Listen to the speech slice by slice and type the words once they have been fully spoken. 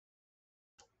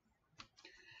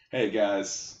Hey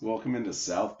guys, welcome into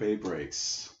South Bay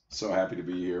Breaks. So happy to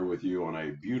be here with you on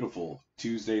a beautiful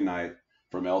Tuesday night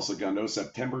from El Segundo,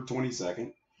 September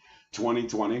 22nd,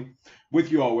 2020. With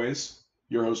you always,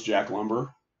 your host Jack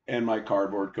Lumber and my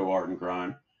cardboard co-art and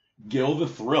crime, Gil the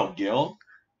Thrill. Gil,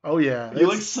 Oh yeah, are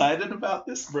you excited about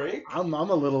this break? I'm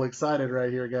a little excited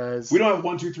right here, guys. We don't have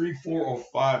one, two, three, four, or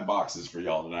five boxes for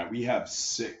y'all tonight. We have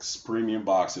 6 premium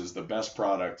boxes, the best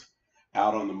product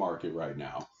out on the market right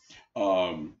now.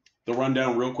 The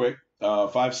rundown real quick.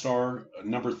 5-star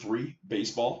number 3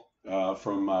 baseball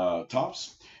from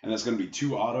Topps, and that's going to be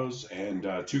 2 autos and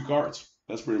 2 cards.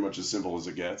 That's pretty much as simple as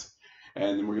it gets.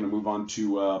 And then we're going to move on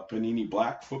to Panini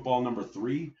Black football number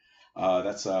 3.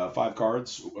 That's 5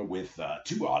 cards with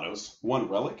 2 autos, 1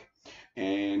 relic.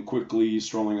 And quickly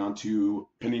strolling on to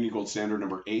Panini Gold Standard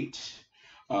number 8.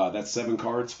 That's 7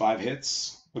 cards, 5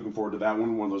 hits. Looking forward to that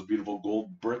one. One of those beautiful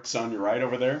gold bricks on your right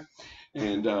over there.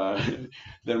 And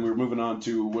then we're moving on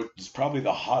to what is probably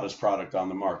the hottest product on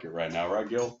the market right now, right,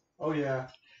 Gil? Oh yeah.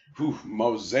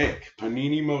 Mosaic.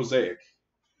 Panini Mosaic.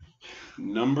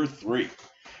 Number 3.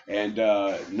 And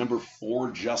number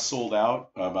 4 just sold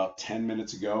out about 10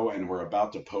 minutes ago, and we're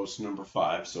about to post number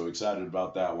 5, so excited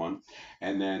about that one.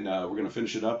 And then we're going to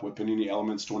finish it up with Panini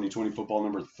Elements 2020 Football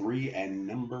number 3 and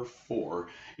number 4.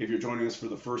 If you're joining us for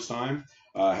the first time,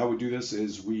 how we do this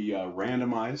is we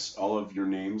randomize all of your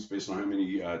names based on how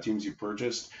many teams you've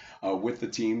purchased with the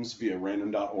teams via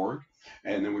random.org.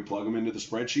 And then we plug them into the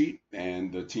spreadsheet,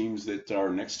 and the teams that are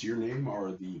next to your name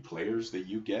are the players that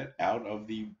you get out of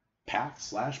the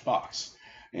pack/box.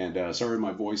 And sorry,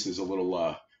 my voice is a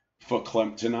little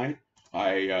verklempt tonight. I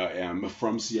am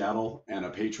from Seattle and a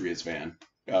Patriots fan,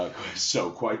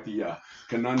 so quite the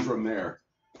conundrum there.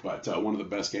 But one of the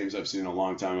best games I've seen in a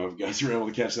long time. I hope you guys were able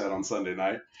to catch that on Sunday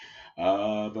night.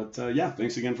 Yeah,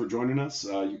 thanks again for joining us.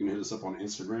 You can hit us up on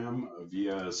Instagram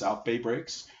via South Bay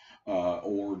Breaks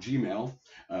or Gmail.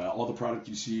 All the product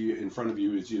you see in front of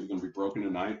you is either going to be broken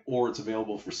tonight or it's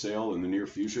available for sale in the near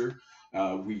future.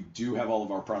 We do have all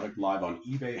of our product live on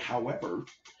eBay. However,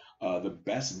 the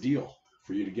best deal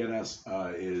for you to get us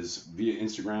is via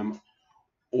Instagram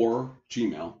or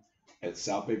Gmail at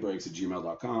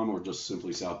southbaybreaks@gmail.com, or just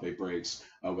simply South Bay Breaks.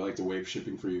 We like to waive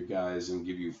shipping for you guys and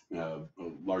give you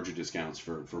larger discounts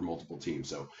for multiple teams.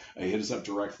 So hit us up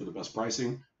direct for the best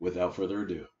pricing. Without further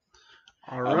ado,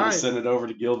 All I'm going right. to send it over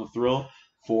to Gil the Thrill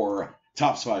for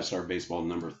Topps 5-star baseball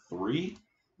number 3.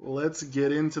 Let's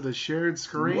get into the shared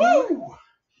screen. Woo!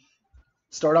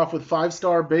 Start off with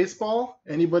 5-star baseball.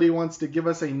 Anybody wants to give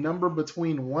us a number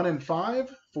between 1 and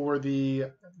 5 for the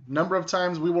number of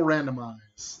times we will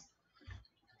randomize?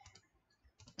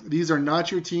 These are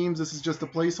not your teams. This is just a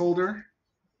placeholder.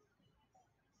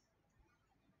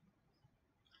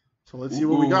 So let's see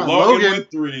what we got. Logan with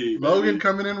 3. Logan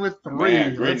coming in with 3.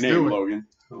 Man, great Let's name, do it. Logan.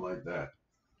 I like that.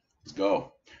 Let's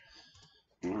go.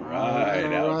 All right,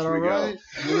 out we go.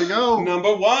 Here we go.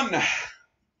 Number 1.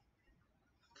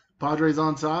 Padres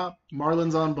on top.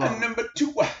 Marlins on bottom. And number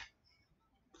 2.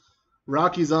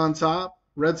 Rockies on top.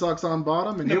 Red Sox on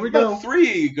bottom. And here we Number go.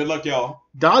 3. Good luck, y'all.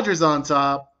 Dodgers on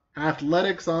top.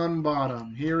 Athletics on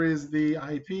bottom. Here is the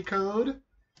IP code.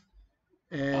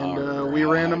 And we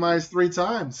randomize 3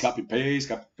 times. Copy, paste,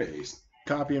 copy, paste.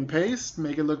 Copy and paste.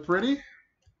 Make it look pretty.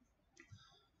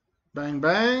 Bang,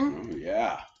 bang. Oh,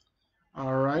 yeah.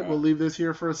 All right. We'll leave this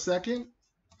here for a second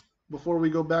before we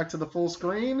go back to the full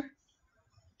screen.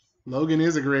 Logan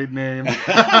is a great name.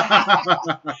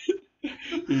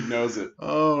 He knows it.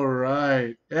 All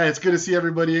right. Yeah, it's good to see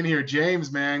everybody in here.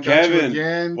 James, man. Got Kevin. you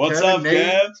again. What's Kevin, up, Nate.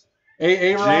 Kev?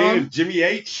 Aaron. James, Jimmy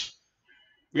H.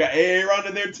 We got Aaron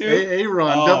in there, too.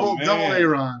 Aaron. Oh, double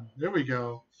Aaron. There we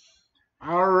go.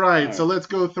 All right. So let's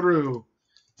go through.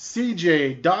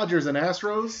 CJ, Dodgers and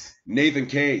Astros. Nathan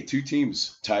K, 2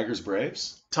 teams. Tigers,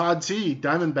 Braves. Todd T,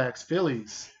 Diamondbacks,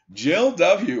 Phillies. Jill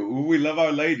W, we love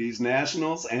our ladies,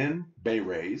 Nationals and Bay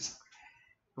Rays.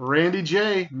 Randy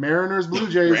J, Mariners, Blue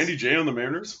Jays. Randy J on the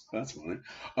Mariners. That's funny.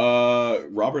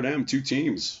 Robert M, 2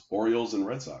 teams, Orioles and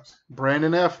Red Sox.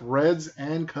 Brandon F, Reds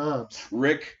and Cubs.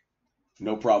 Rick,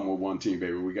 no problem with 1 team,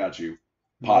 baby. We got you.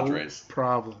 Padres. No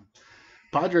problem.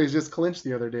 Padres just clinched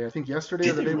the other day. I think yesterday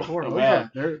or the day before. Oh, Oh, yeah.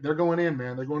 They're going in,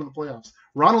 man. They're going to the playoffs.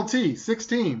 Ronald T, 6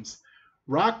 teams.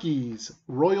 Rockies,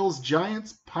 Royals,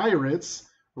 Giants, Pirates,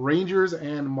 Rangers,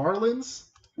 and Marlins.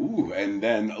 Ooh, and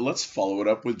then let's follow it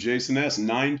up with Jason S.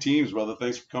 9 teams, brother.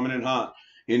 Thanks for coming in hot.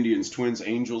 Indians, Twins,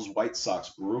 Angels, White Sox,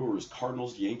 Brewers,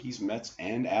 Cardinals, Yankees, Mets,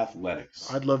 and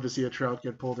Athletics. I'd love to see a trout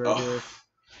get pulled right here.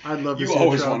 I'd love to You see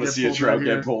always a trout want to get see a pulled trout right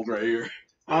get here. pulled right here.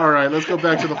 All right, let's go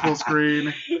back to the full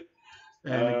screen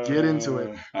and get into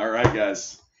it. All right,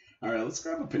 guys. All right, let's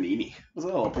grab a Panini. There's a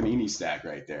little Panini stack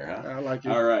right there, huh? I like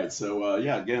it. All right, so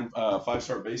yeah, again,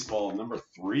 5-star baseball number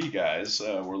 3, guys.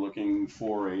 We're looking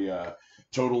for a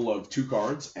total of 2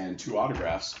 cards and 2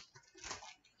 autographs.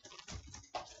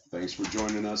 Thanks for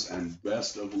joining us, and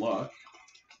best of luck.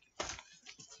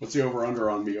 What's the over/under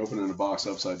on me opening a box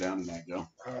upside down tonight, Joe?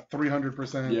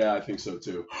 300%. Yeah, I think so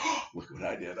too. Look what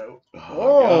I did.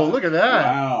 Oh, look at that.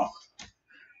 Wow.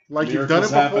 Like Miracles you've done it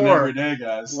happen before. every day,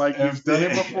 guys. Like you've done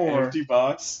it before. Empty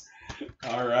box.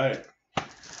 All right.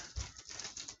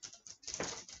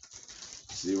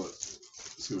 See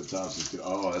what Topps is doing.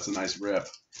 Oh, that's a nice rip.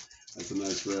 That's a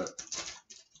nice rip.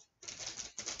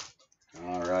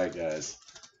 All right, guys.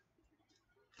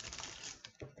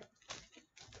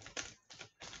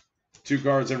 2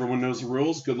 cards. Everyone knows the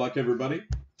rules. Good luck, everybody.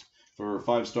 For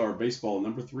 5-star baseball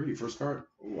number 3, first card.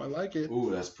 Oh, I like it.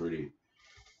 Ooh, that's pretty.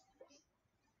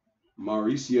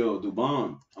 Mauricio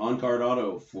Dubon, on-card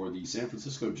auto for the San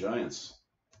Francisco Giants.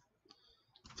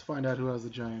 Let's find out who has the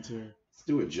Giants here. Let's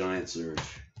do a Giant search.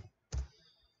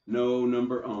 No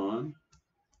number on.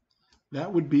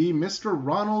 That would be Mr.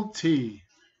 Ronald T.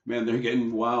 Man, they're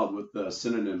getting wild with the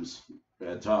synonyms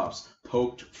at Topps.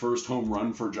 Poked first home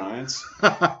run for Giants.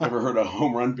 Ever heard a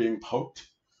home run being poked?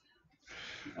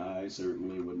 I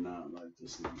certainly would not like to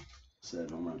see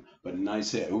said home run. But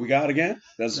nice hit. Who we got again?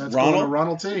 That's Going Ronald. to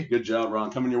Ronald T. Good job,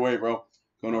 Ron. Coming your way, bro.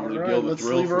 Going over All to right, Gil the let's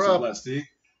Thrill sleeve for her some up. plastique.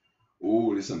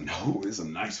 Ooh, this is a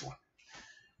nice one.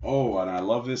 Oh, and I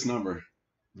love this number.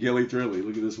 Gilly Thrilly.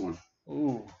 Look at this one.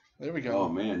 Ooh, there we go. Oh,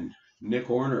 man. Nick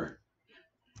Horner.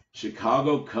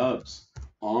 Chicago Cubs.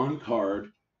 On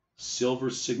card. Silver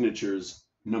signatures.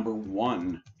 Number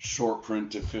 1. Short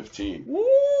print to 15.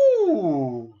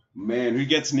 Ooh. Man, who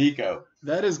gets Nico?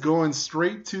 That is going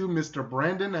straight to Mr.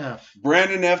 Brandon F.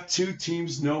 Brandon F. 2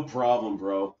 teams, no problem,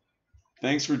 bro.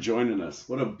 Thanks for joining us.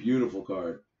 What a beautiful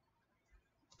card.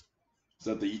 Is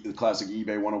that the classic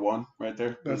eBay 101 right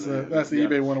there? That's the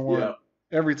eBay 101. Yeah.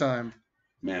 Every time.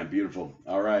 Man, beautiful.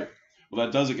 All right. Well,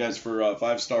 that does it, guys, for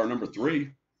 5-star number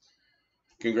 3.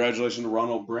 Congratulations to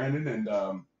Ronald Brandon. And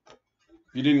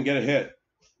if you didn't get a hit,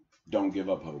 don't give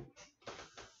up hope.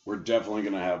 We're definitely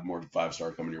going to have more than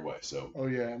 5-star coming your way. So. Oh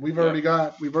yeah, we've already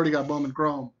got Bowman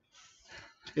Chrome.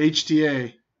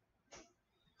 HTA.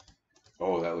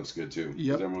 Oh, that looks good too.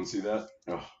 Yep. Does everyone see that?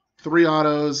 Oh. 3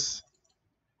 autos.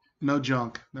 No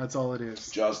junk. That's all it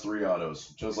is. Just 3 autos,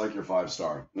 just like your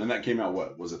 5-star. And that came out,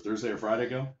 what? Was it Thursday or Friday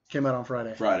ago? Came out on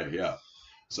Friday. Friday, yeah.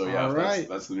 So, yeah, All right.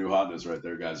 that's the new hotness right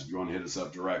there, guys. If you want to hit us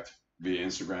up direct via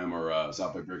Instagram or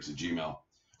southbybricks@gmail.com,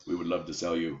 we would love to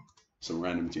sell you some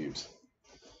random teams.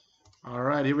 All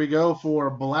right, here we go for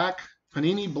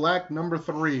Panini Black number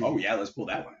 3. Oh, yeah, let's pull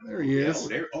that one. There he is.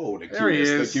 There There he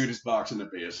is. The cutest box in the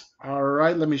biz. All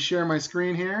right, let me share my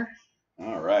screen here.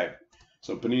 All right.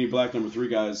 So, Panini Black number 3,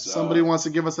 guys. Somebody wants to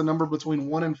give us a number between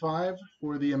 1 and 5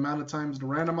 for the amount of times to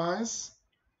randomize.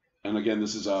 And again,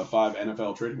 this is 5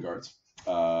 NFL trading cards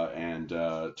and 2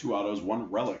 autos,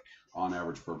 1 relic on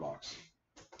average per box.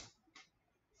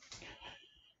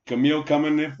 Camille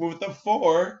coming in with a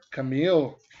 4.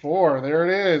 Camille, 4. There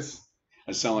it is.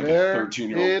 I sound like There a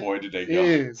 13-year-old boy today, Gil.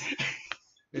 Is.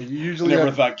 You usually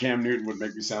Never thought Cam Newton would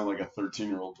make me sound like a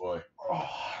 13-year-old boy. Oh,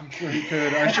 I'm sure he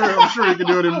could. I'm sure he could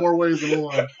do it in more ways than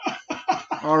one.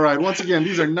 All right. Once again,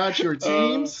 these are not your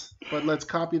teams, but let's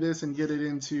copy this and get it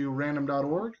into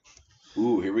random.org.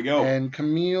 Ooh, here we go. And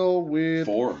Camille with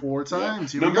 4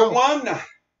 times. Here we Number go. 1.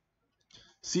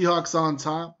 Seahawks on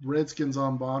top, Redskins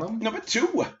on bottom. Number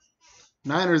 2.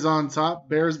 Niners on top,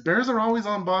 Bears are always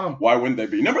on bottom. Why wouldn't they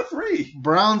be? Number 3.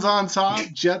 Browns on top,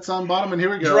 Jets on bottom, and here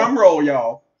we go. Drum roll,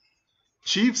 y'all.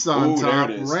 Chiefs on top,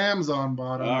 there it is. Rams on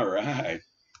bottom. All right.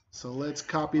 So let's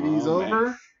copy these over.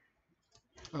 Man.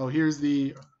 Oh,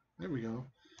 there we go.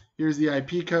 Here's the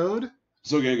IP code.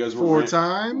 So again, guys, we're 4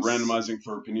 times. randomizing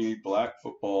for Panini Black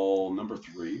football number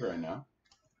 3 right now.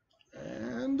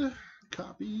 And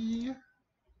copy,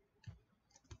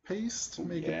 paste,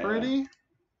 make it Yeah. pretty.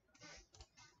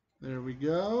 There we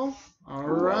go. All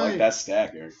Ooh, right. I like that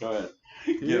stack, Eric. Go ahead.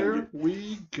 Here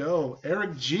we go.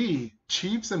 Eric G.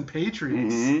 Chiefs and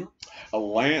Patriots. Mm-hmm. A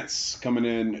Lance coming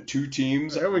in 2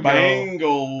 teams. There we go.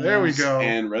 Bengals There we go.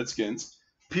 and Redskins.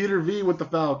 Peter V with the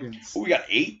Falcons. We got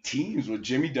 8 teams with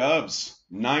Jimmy Dubs.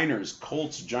 Niners,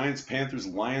 Colts, Giants, Panthers,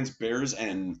 Lions, Bears,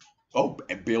 and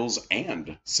Bills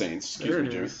and Saints. There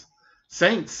it Jimmy. is.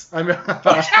 Saints. I mean,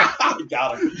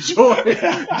 Got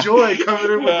it. Joy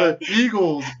coming in with the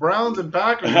Eagles, Browns, and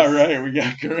Packers. All right, we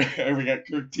got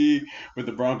Kirk T with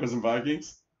the Broncos and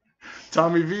Vikings.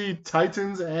 Tommy V,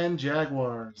 Titans and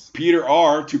Jaguars. Peter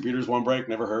R, 2 Peters, 1 break,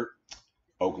 never hurt.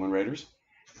 Oakland Raiders.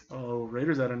 Oh,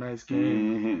 Raiders had a nice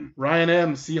game. Mm-hmm. Ryan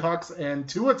M, Seahawks, and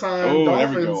Tua time. Oh,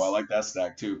 Dolphins. there we go. I like that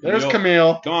stack too. There's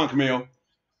Camille. Come on, Camille.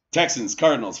 Texans,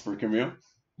 Cardinals for Camille.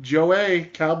 Joe A,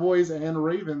 Cowboys and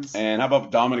Ravens. And how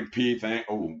about Dominic P?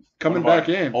 Coming back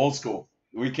in. Old school.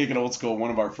 We kick it old school.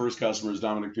 One of our first customers,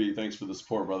 Dominic P. Thanks for the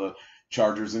support, brother.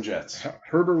 Chargers and Jets.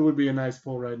 Herbert would be a nice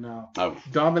pull right now. Oh.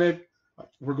 Dominic,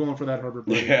 we're going for that Herbert.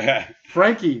 Buddy. Yeah.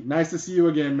 Frankie, nice to see you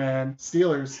again, man.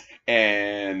 Steelers.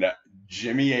 And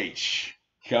Jimmy H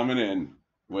coming in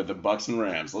with the Bucks and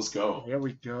Rams. Let's go. There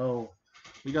we go.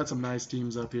 We got some nice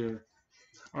teams up here.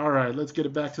 All right, let's get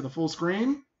it back to the full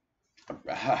screen. All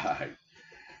right.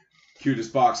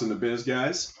 Cutest box in the biz,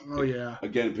 guys. Oh, yeah.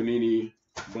 Again, Panini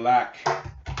Black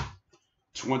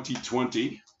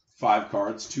 2020. 5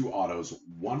 cards, 2 autos,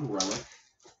 1 relic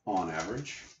on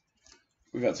average.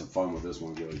 We've had some fun with this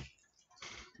one, Gilly.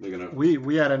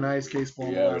 We had a nice case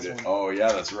pull. Yeah, we did. One. Oh,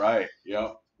 yeah, that's right.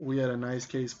 Yep. We had a nice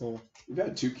case pull. We've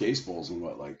had 2 case pulls in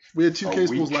what, like? We had 2 case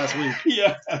pulls last week.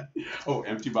 Yeah. Oh,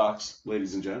 empty box,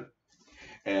 ladies and gents.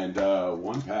 And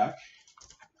 1 pack.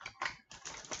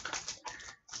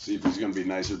 See if he's going to be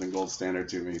nicer than Gold Standard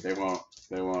to me. They won't.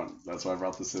 They won't. That's why I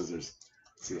brought the scissors.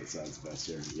 Let's see what side's best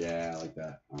here. Yeah, I like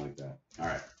that. I like that. All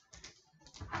right.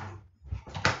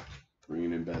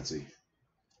 Bringing in Betsy.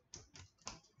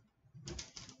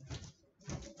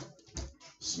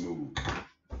 Smooth.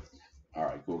 All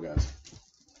right, cool, guys.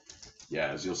 Yeah,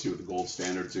 as you'll see with the Gold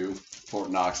Standard, too. Fort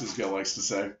Knox, as Gil likes to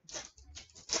say.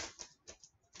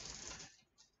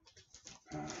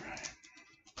 All right.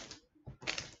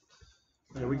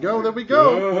 There we go. There we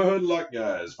go. Good luck,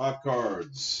 guys. 5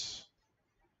 cards.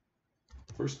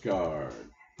 First card.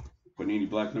 Panini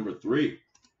Black number 3.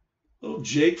 Little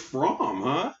Jake Fromm,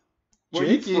 huh? Where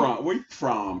you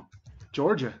from?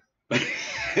 Georgia.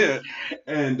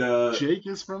 And Jake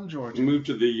is from Georgia. Moved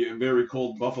to the very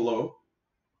cold Buffalo.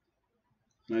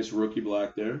 Nice rookie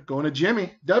black there. Going to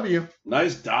Jimmy W.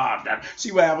 Nice dot.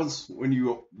 See what happens when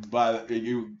you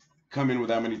come in with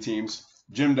that many teams.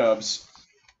 Jim Dubs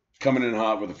coming in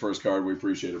hot with the first card. We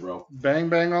appreciate it, bro. Bang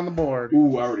bang on the board.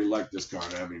 Ooh, I already like this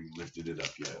card. I haven't even lifted it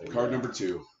up yet. Card number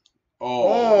 2.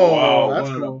 Oh, wow, that's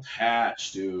what cool. A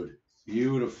patch, dude.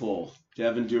 Beautiful.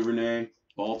 Devin Duvernay,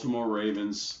 Baltimore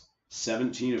Ravens,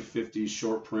 17 of 50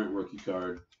 short print rookie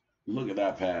card. Look at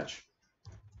that patch.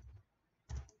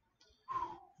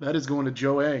 That is going to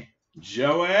Joe A.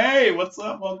 Joe A, what's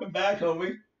up? Welcome back,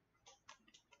 homie.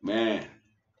 Man,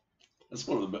 that's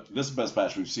this is the best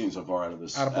patch we've seen so far out of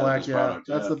this. Out of black, yeah. Product.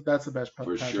 That's the best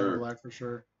for patch sure. out of black for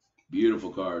sure.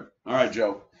 Beautiful card. All right,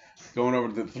 Joe. Going over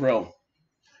to the thrill.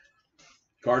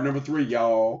 Card number 3,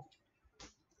 y'all.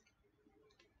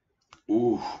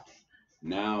 Ooh,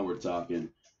 now we're talking.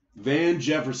 Van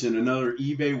Jefferson, another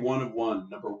eBay 1 of 1.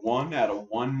 Number 1 out of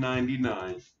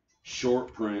 199.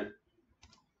 Short print.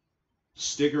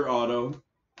 Sticker auto.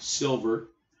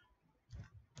 Silver.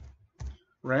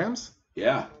 Rams?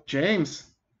 Yeah. James.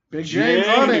 Big James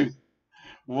on it.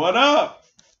 What up?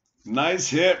 Nice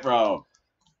hit, bro.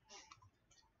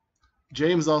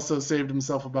 James also saved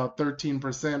himself about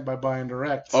 13% by buying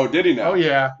direct. Oh, did he now? Oh,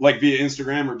 yeah. Like via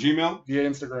Instagram or Gmail? Via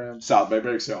Instagram. South Bay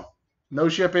Break Sale. No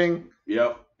shipping.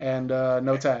 Yep. And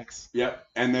no tax. Yep.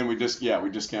 And then we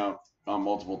discount on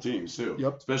multiple teams too.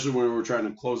 Yep. Especially when we're trying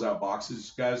to close out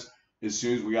boxes, guys. As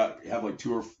soon as we have like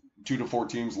 2 to 4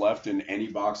 teams left in any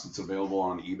box that's available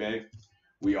on eBay,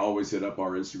 we always hit up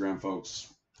our Instagram folks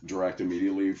direct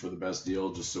immediately for the best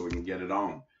deal, just so we can get it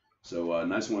on. So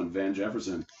nice one, Van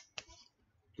Jefferson.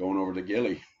 Going over to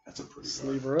Gilly. That's a pretty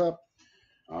sleeve her up.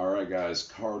 All right, guys.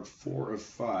 Card 4 of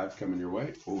 5 coming your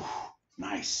way. Ooh,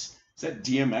 nice. Is that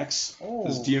DMX? Oh,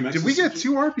 DMX did we get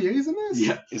 2 RPAs in this?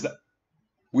 Yeah. Is that?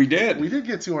 We did. We did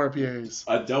get 2 RPAs.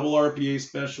 A double RPA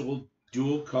special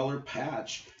dual color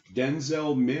patch.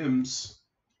 Denzel Mims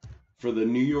for the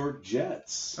New York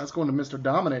Jets. That's going to Mr.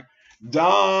 Dominic.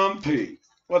 Dom P.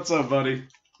 What's up, buddy?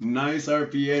 Nice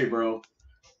RPA, bro.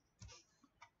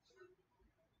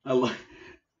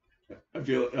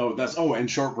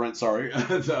 And short print, sorry.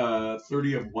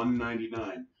 30 of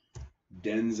 199.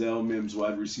 Denzel Mims,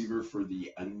 wide receiver for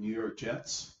the New York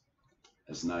Jets.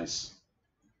 That's nice.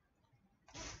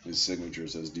 His signature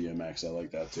says DMX. I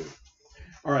like that too.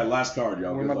 All right, last card,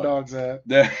 y'all. Where my dog's at?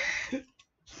 The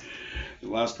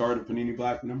last card of Panini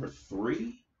Black number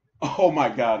 3. Oh my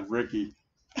God, Ricky.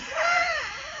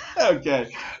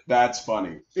 Okay, that's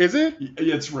funny. Is it?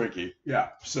 It's Ricky. Yeah.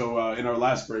 So in our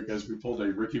last break, guys, we pulled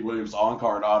a Ricky Williams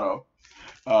on-card auto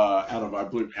out of, I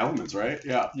believe, Elements, right?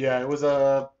 Yeah. Yeah, it was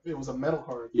a metal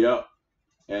card. Yep.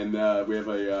 And we have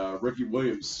a Ricky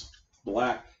Williams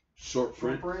black short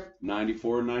print,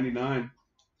 94.99.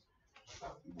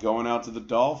 Going out to the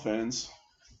Dolphins.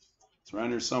 It's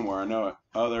around here somewhere. I know it.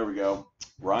 Oh, there we go.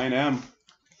 Ryan M.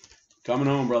 Coming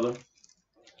home, brother.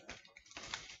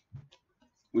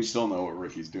 We still know what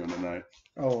Ricky's doing tonight.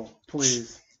 Oh,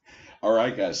 please. All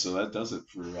right, guys. So that does it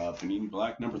for Panini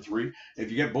Black number 3.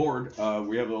 If you get bored,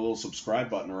 we have a little subscribe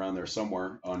button around there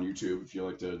somewhere on YouTube. If you'd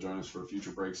like to join us for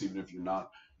future breaks, even if you're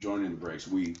not joining the breaks,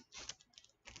 we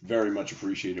very much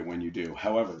appreciate it when you do.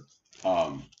 However,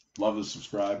 love to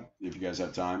subscribe if you guys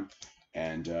have time.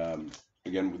 And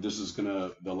again,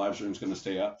 the live stream's gonna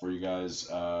stay up for you guys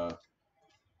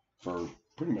for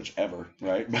pretty much ever,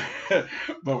 right?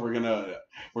 But we're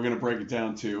gonna break it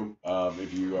down too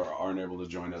if you aren't able to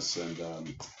join us,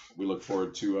 and we look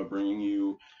forward to bringing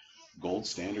you Gold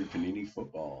Standard Panini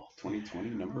Football 2020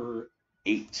 number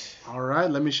 8. All right,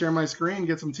 let me share my screen,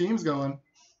 get some teams going.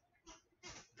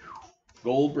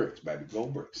 Gold bricks, baby,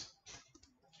 gold bricks.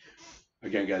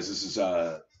 Again, guys, this is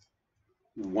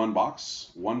 1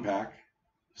 box, 1 pack,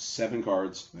 7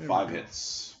 cards, 5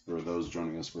 hits for those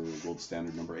joining us for Gold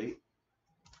Standard number 8.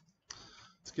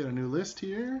 Let's get a new list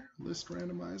here. List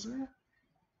randomizer.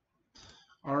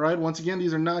 All right, once again,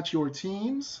 these are not your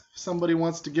teams. If somebody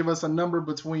wants to give us a number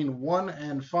between 1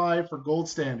 and 5 for Gold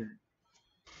Standard.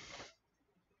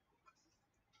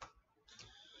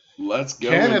 Let's go.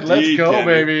 Kenneth, let's go, Kenneth.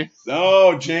 Baby.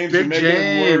 Oh, James, Big you're making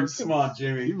James. it work. Come on,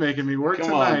 Jimmy. You're making me work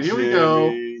Come tonight. on, Here we Jimmy. go.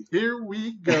 Here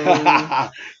we go.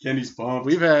 Kenny's pumped.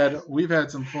 We've had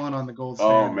some fun on the Gold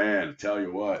Standard. Oh man, I tell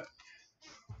you what.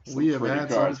 We have pretty had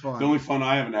cards. some fun. The only fun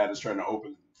I haven't had is trying to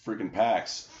open freaking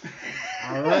packs.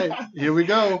 All right, here we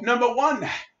go. Number 1.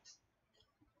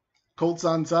 Colts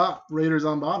on top, Raiders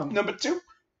on bottom. Number 2.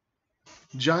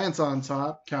 Giants on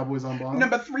top, Cowboys on bottom.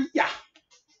 Number 3. Yeah.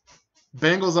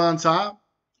 Bengals on top,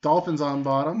 Dolphins on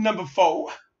bottom. Number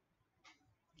 4.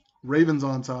 Ravens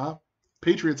on top,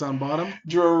 Patriots on bottom.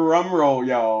 Drum roll,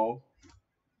 y'all.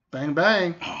 Bang,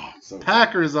 bang. Oh, so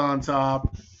Packers on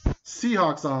top,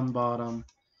 Seahawks on bottom.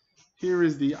 Here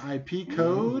is the IP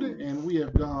code, and we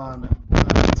have gone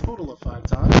a total of 5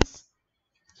 times.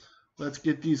 Let's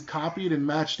get these copied and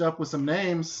matched up with some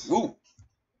names. Ooh.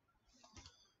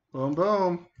 Boom,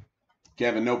 boom.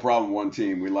 Kevin, no problem. 1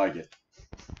 team. We like it.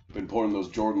 Been pouring those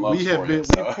Jordan Loves We have for been,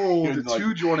 you. we pulled the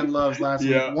 2 Jordan Loves last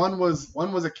Yeah. week. One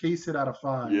was a case hit out of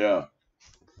 5. Yeah.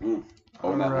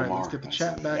 All that right, Lamar. let's get the Nice.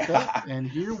 chat back up, and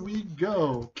here we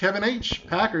go. Kevin H,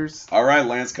 Packers. All right,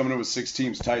 Lance coming in with 6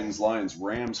 teams: Titans, Lions,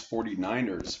 Rams,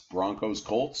 49ers, Broncos,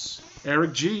 Colts.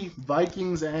 Eric G,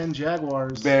 Vikings and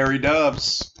Jaguars. Barry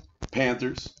Dubs,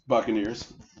 Panthers, Buccaneers,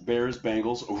 Bears,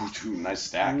 Bengals. Ooh, nice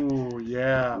stack. Ooh,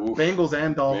 yeah. Oof. Bengals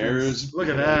and Dolphins. Bears. Look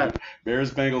at that.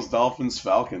 Bears, Bengals, Dolphins,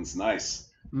 Falcons. Nice.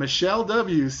 Michelle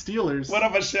W, Steelers. What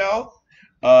up, Michelle?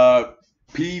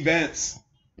 P. Vents.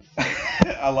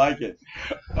 I like it.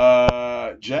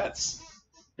 Jets.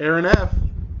 Aaron F,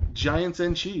 Giants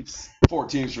and Chiefs. 4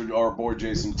 teams for our boy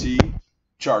Jason T.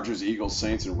 Chargers, Eagles,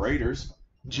 Saints, and Raiders.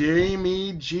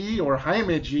 Jamie G or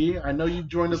Jaime G. I know you've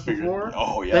joined us before.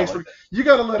 Oh yeah. Thanks for. You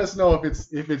got to let us know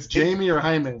if it's Jamie or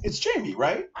Jaime. It's Jamie,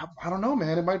 right? I don't know,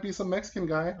 man. It might be some Mexican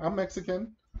guy. I'm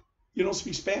Mexican. You don't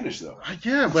speak Spanish though.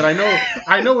 Yeah, but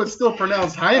I know it's still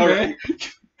pronounced Jaime. All right.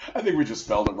 I think we just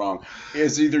spelled it wrong.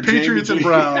 It's either Patriots Jamie and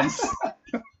Browns.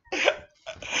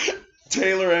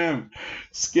 Taylor M.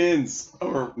 Skins.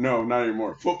 Or no, not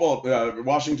anymore. Football.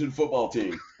 Washington football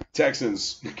team.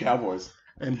 Texans. Cowboys.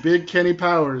 And Big Kenny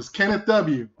Powers. Kenneth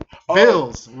W. Oh.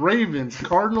 Bills, Ravens,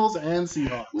 Cardinals, and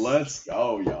Seahawks. Let's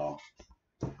go, y'all.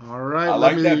 All right. I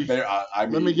like that. I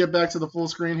mean, let me get back to the full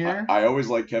screen here. I always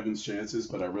like Kevin's chances,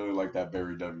 but I really like that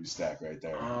Barry W stack right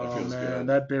there. Oh, that feels man, good.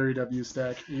 that Barry W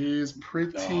stack is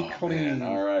pretty clean. Man.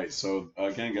 All right. So,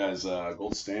 again, guys,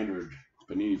 Gold Standard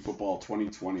Panini Football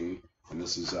 2020. And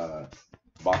this is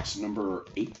box number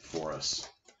 8 for us.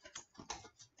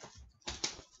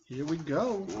 Here we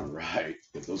go. All right.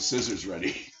 Get those scissors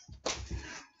ready.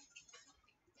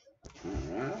 All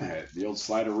right. The old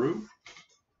slideroo.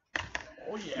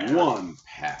 Oh, yeah. 1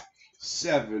 pack.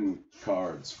 7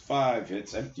 cards. 5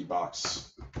 hits. Empty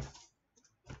box.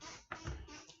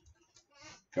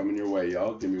 Coming your way,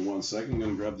 y'all. Give me 1 second. I'm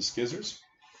going to grab the skizzers.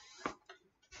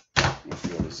 We'll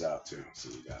feel this out, too. See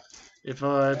what we got.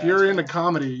 If you're into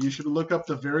comedy, you should look up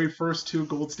the very first 2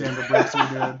 Gold Standard breaks we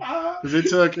did. Because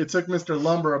it took Mr.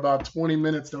 Lumber about 20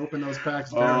 minutes to open those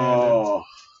packs barehanded. Oh.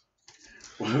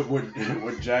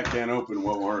 What Jack can't open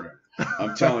won't hurt him.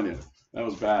 I'm telling you. That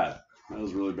was bad. That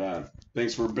was really bad.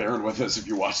 Thanks for bearing with us if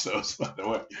you watch those, by the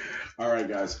way. All right,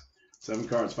 guys. 7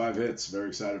 cards, 5 hits. Very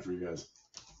excited for you guys.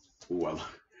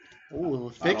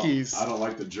 Ooh, thickies. I don't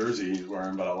like the jersey he's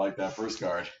wearing, but I like that first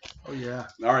card. Oh, yeah.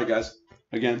 All right, guys.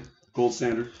 Again, Gold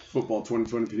Standard Football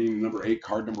 2020 Panini number 8,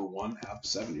 card number 1 out of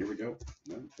 7. Here we go.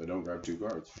 No, if I don't grab 2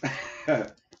 cards.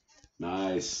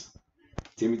 Nice.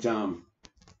 Timmy Tom,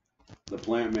 the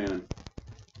Plant Man,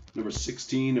 number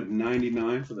 16 of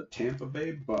 99 for the Tampa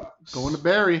Bay Bucks. Going to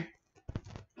Barry.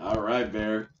 All right,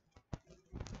 Bear.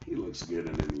 He looks good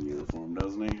in any uniform,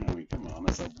 doesn't he? I mean, come on,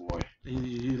 that's a boy.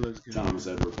 He looks good. Thomas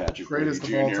Edward Patrick Greatest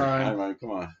Brady of all Jr. time. All right,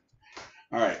 come on.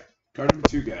 All right, card number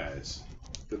 2, guys.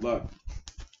 Good luck.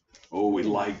 Oh, we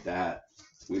like that.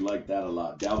 We like that a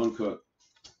lot. Dalvin Cook.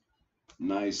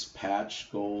 Nice patch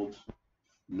gold.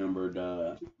 Numbered,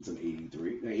 it's an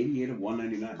 83. 88 of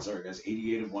 199. Sorry, guys.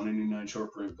 88 of 199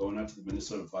 short print going out to the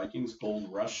Minnesota Vikings.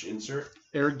 Gold rush insert.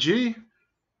 Eric G.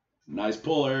 Nice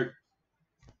pull, Eric.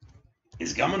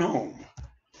 He's coming home.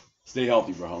 Stay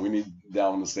healthy, bro. We need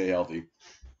Dalvin to stay healthy.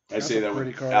 That's say a that with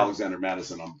pretty card. Alexander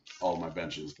Madison on all my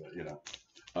benches, but you know.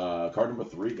 Card number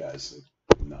 3, guys.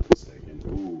 If I'm not mistaken.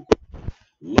 Ooh.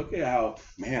 Look at how,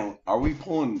 man, are we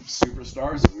pulling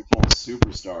superstars? Are we pulling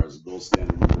superstars? Gold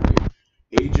Standard number 8.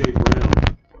 A.J.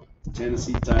 Brown,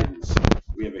 Tennessee Titans.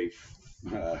 We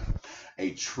have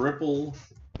a triple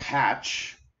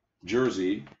patch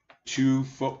jersey, 2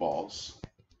 footballs.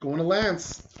 Going to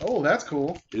Lance. Oh, that's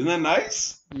cool. Isn't that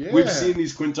nice? Yeah. We've seen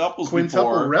these quintuples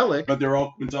before, relic. but they're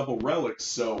all quintuple relics.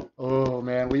 So. Oh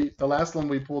man, the last one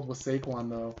we pulled was Saquon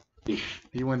though.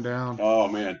 He went down. Oh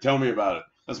man, tell me about it.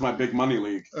 That's my big money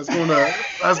league. That's going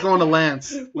to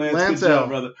Lance. Lance, good job,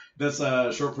 brother. That's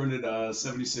short printed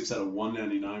 76 out of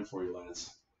 199 for you, Lance.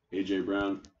 AJ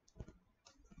Brown.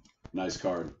 Nice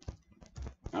card.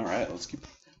 All right, let's keep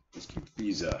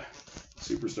these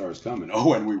superstars coming.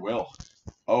 Oh, and we will.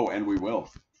 Oh, and we will.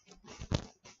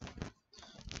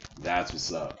 That's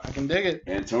what's up. I can dig it.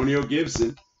 Antonio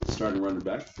Gibson, starting running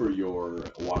back for your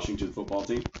Washington football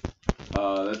team.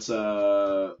 That's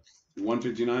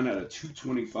 159 out of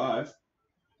 225.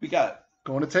 We got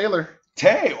going to Taylor.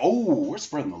 Tay. Oh, we're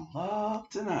spreading the love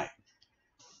tonight.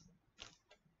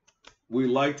 We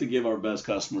like to give our best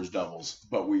customers doubles,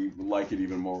 but we like it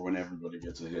even more when everybody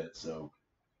gets a hit. So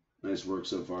nice work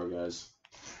so far, guys.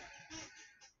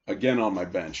 Again on my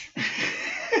bench.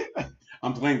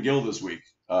 I'm playing Gil this week,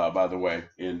 by the way,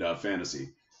 in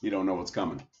fantasy. You don't know what's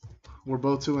coming. We're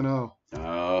both 2-0.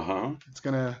 Uh-huh. It's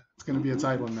gonna be a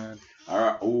tight one, man. All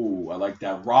right. Oh, I like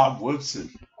that. Rod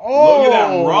Woodson. Oh, look at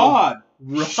that Rod.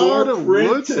 Rod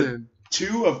Woodson.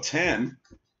 2 of 10.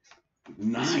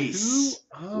 Nice.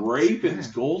 2 of Ravens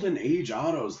 10. Golden Age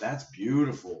autos. That's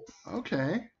beautiful.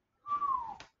 Okay.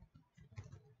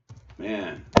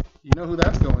 Man. You know who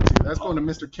that's going to? That's going to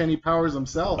Mr. Kenny Powers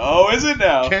himself. Oh, is it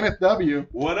now? Kenneth W.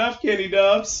 What up, Kenny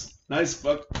Dubs? Nice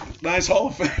Hall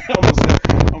of Fame.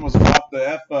 almost dropped the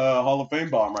F Hall of Fame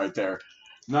bomb right there.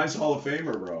 Nice Hall of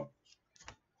Famer, bro.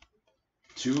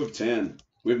 2 of 10.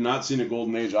 We have not seen a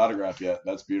Golden Age autograph yet.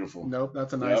 That's beautiful. Nope,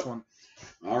 that's a nice one.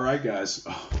 All right, guys.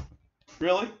 Oh,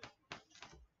 really?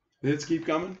 The hits keep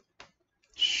coming?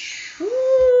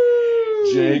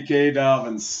 Woo! J.K.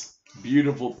 Dobbins.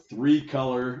 Beautiful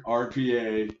 3-color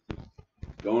RPA.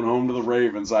 Going home to the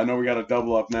Ravens. I know we got a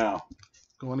double up now.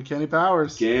 Going to Kenny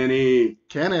Powers.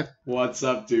 Kenneth. What's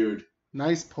up, dude?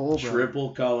 Nice pull, bro.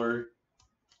 Triple color.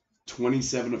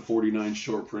 27 of 49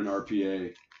 short print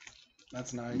RPA.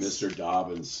 That's nice. Mr.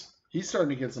 Dobbins. He's starting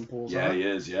to get some pulls. Yeah, huh? he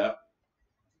is. Yeah.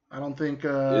 I don't think.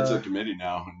 It's a committee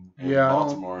now in yeah,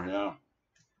 Baltimore. Yeah.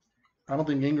 I don't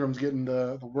think Ingram's getting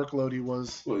the workload he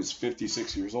was. Well, he's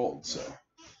 56 years old. So.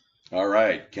 All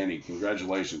right, Kenny.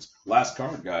 Congratulations. Last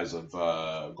card, guys, of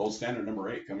Gold Standard number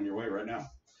 8 coming your way right now.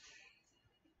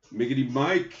 Miggity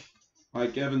Mike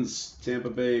Evans, Tampa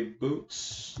Bay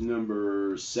Boots,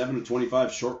 number 7 of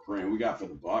 25 short print. We got for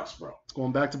the Bucks, bro. It's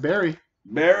going back to Barry.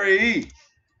 Barry.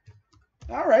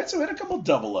 All right, so we had a couple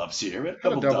double ups here. We had a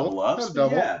couple double ups.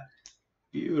 Yeah.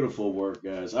 Beautiful work,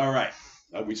 guys. All right.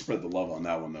 We spread the love on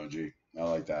that one, though, G. I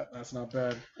like that. That's not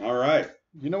bad. All right.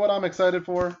 You know what I'm excited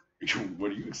for? What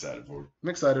are you excited for? I'm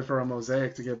excited for a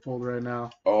Mosaic to get pulled right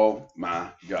now. Oh, my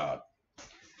God.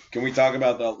 Can we talk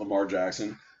about that Lamar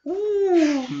Jackson?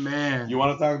 Ooh, man. You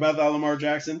want to talk about that Lamar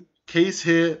Jackson? Case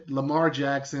hit Lamar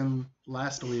Jackson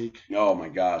last week. Oh, my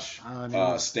gosh.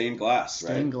 Stained glass,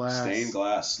 right? Stained glass. Stained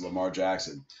glass, Lamar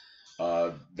Jackson.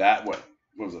 What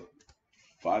was it?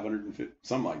 550,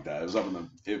 something like that. It was up in the.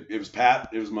 It was Pat.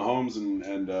 It was Mahomes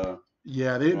and.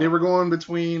 Yeah, they were going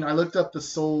between. I looked up the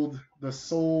sold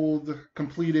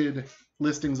completed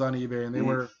listings on eBay, and they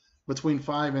were between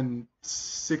 $500 and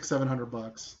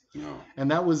 $700. No.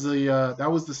 And that was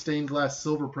the stained glass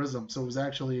silver prism, so it was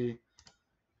actually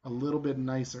a little bit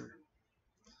nicer.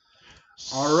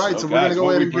 All right, so we're gonna go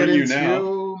ahead and get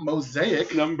into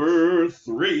Mosaic number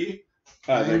 3.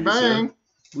 Bang, Thank you, bang. sir.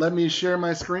 Let me share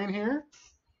my screen here.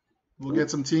 We'll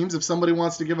get some teams. If somebody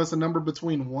wants to give us a number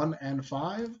between 1 and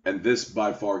 5. And this,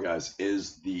 by far, guys,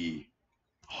 is the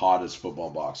hottest football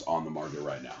box on the market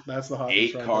right now. That's the hottest.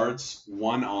 8 right cards,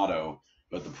 1 auto,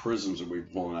 but the prisms that we're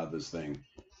pulling out of this thing,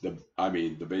 the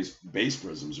base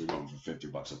prisms are going for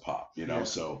 $50 a pop, you know. Yeah.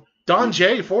 So Don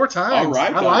J 4 times. all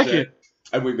right, I like it.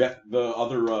 And we got the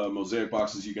other Mosaic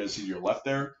boxes you guys see to your left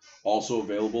there, also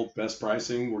available. Best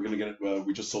pricing. We're gonna get it.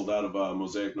 We just sold out of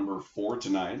Mosaic number 4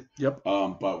 tonight. Yep.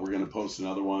 But we're gonna post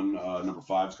another one. Number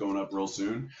 5's going up real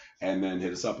soon. And then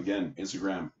hit us up again,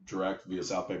 Instagram, direct via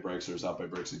South Bay Breaks or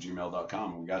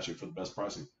southbaybreaks@gmail.com. We got you for the best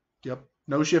pricing. Yep.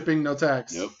 No shipping, no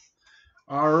tax. Yep.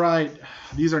 All right.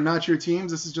 These are not your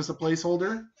teams. This is just a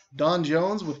placeholder. Don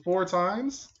Jones with 4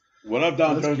 times. What up,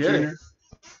 Don Jones Jr.?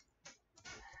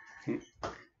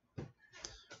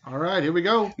 All right, here we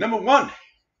go. Number 1.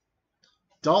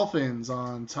 Dolphins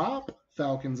on top,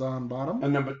 Falcons on bottom.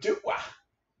 And number 2.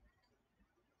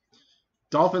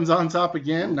 Dolphins on top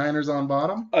again, Niners on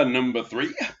bottom. Number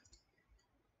 3.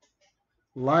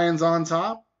 Lions on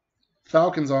top,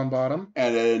 Falcons on bottom.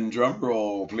 And then drum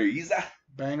roll, please.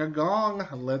 Bang a gong.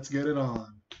 Let's get it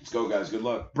on. Let's go, guys. Good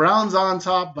luck. Browns on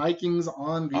top, Vikings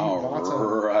on the bottom.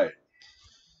 All right.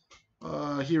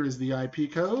 Here is the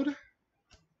IP code.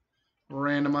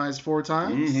 Randomized 4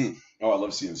 times. Mm-hmm. Oh, I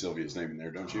love seeing Sylvia's name in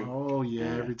there, don't you? Oh,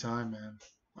 yeah, every time, man.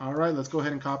 All right, let's go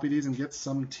ahead and copy these and get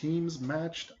some teams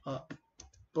matched up.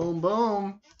 Boom,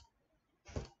 boom.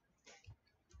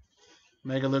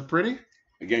 Make it look pretty.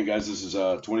 Again, guys, this is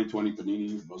 2020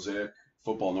 Panini Mosaic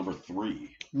football number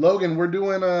 3. Logan,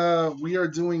 we are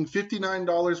doing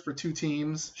 $59 for 2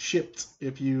 teams, shipped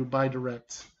if you buy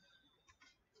direct.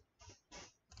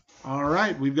 All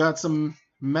right, we've got some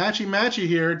matchy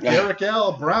here. Derek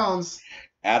L, Browns.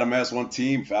 Adam S, 1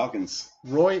 team, Falcons.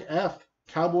 Roy F,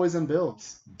 Cowboys and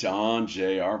Bills. Don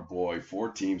J, our boy, 4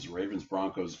 teams, Ravens,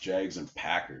 Broncos, Jags, and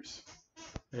Packers.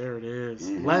 There it is.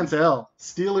 Mm-hmm. Lance L,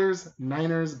 Steelers,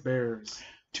 Niners, Bears.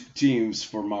 2 teams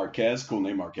for Marquez. Cool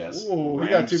name, Marquez. Oh, we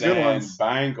got 2 good ones.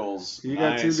 Bengals. You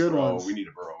got 2 good ones. We need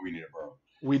a bro.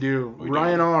 We do.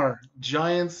 Ryan R,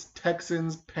 Giants,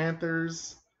 Texans,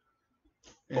 Panthers,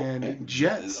 and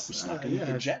Jets.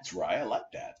 The Jets, right? I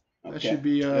like that. Okay.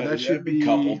 That should be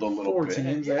coupled a little 4 bit.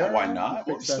 teams Yeah, there. why not?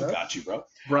 Well, we Fix that still up. got you, bro.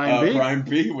 Brian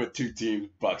B. B with 2 team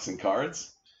Bucks and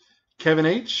Cards. Kevin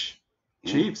H,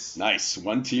 Chiefs. Nice.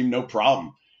 1 team, no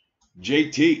problem.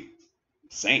 JT,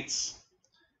 Saints.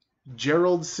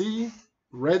 Gerald C,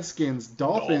 Redskins,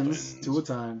 Dolphins. 2 a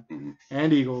time,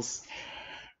 and Eagles.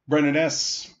 Brendan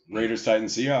S, Raiders,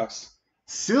 Titans, Seahawks.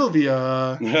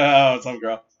 Sylvia, What's up,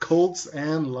 girl? Colts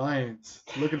and Lions.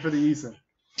 Looking for the Eason.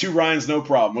 2 Ryans, no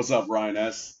problem. What's up, Ryan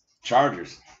S?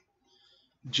 Chargers.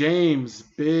 James,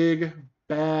 Big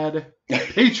Bad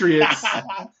Patriots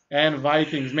and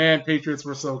Vikings. Man, Patriots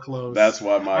were so close. That's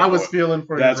why I was feeling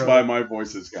for you. That's why my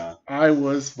voice is gone. I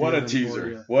was What a feeling for teaser.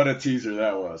 you. What a teaser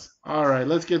that was. All right,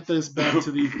 let's get this back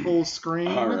to the full screen.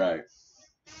 All right.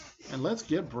 And let's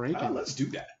get breaking. Let's do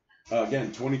that. Again,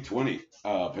 2020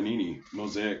 Panini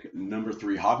Mosaic number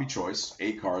 3 hobby choice.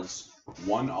 8 cards,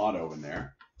 1 auto in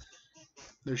there.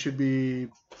 There should be,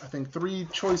 I think, 3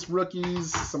 choice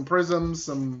rookies, some prisms,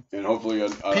 some and hopefully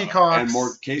peacocks, and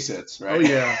more case hits, right? Oh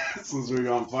yeah, Since we've been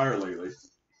on fire lately.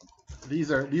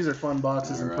 These are fun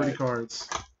boxes and pretty cards.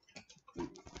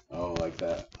 Oh, I like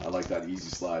that. I like that easy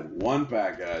slide. 1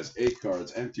 pack, guys. 8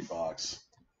 cards, empty box.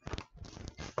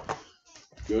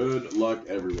 Good luck,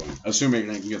 everyone.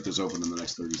 Assuming I can get this open in the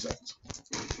next 30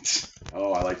 seconds.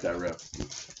 Oh, I like that rip.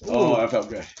 Oh, that felt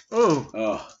good.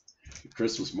 Oh,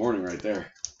 Christmas morning right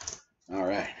there. All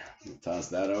right. We'll toss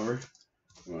that over.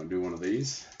 You want to do one of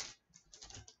these?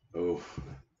 Oh.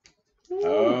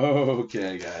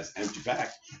 Okay, guys. Empty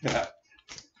pack.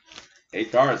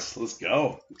 8 cards. Let's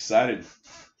go. Excited.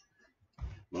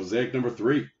 Mosaic number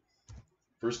 3.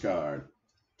 First card.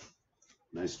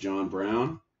 Nice John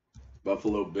Brown.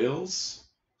 Buffalo Bills.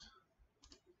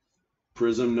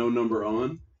 Prism, no number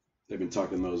on. They've been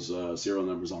tucking those serial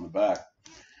numbers on the back.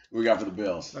 What we got for the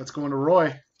Bills? That's going to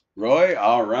Roy. Roy?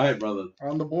 All right, brother.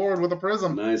 On the board with a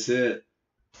prism. Nice hit.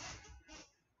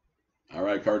 All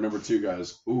right, card number 2,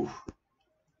 guys. Ooh.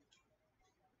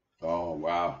 Oh,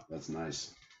 wow. That's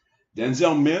nice.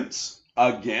 Denzel Mims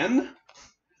again?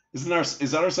 Is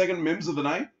that our second Mims of the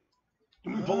night?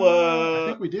 Did we pull I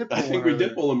think we did. I think we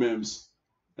did pull a Mims.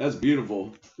 That's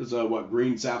beautiful. There's what,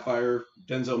 green sapphire,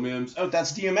 Denzel Mims. Oh,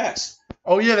 that's DMX.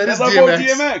 Oh yeah, that's our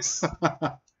DMX. boy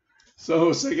DMX.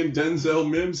 So second Denzel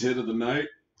Mims hit of the night.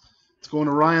 It's going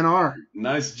to Ryan R.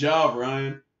 Nice job,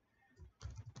 Ryan.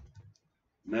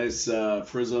 Nice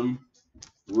prism.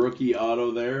 Rookie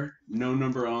auto there. No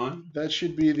number on. That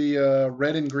should be the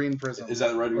red and green prism. Is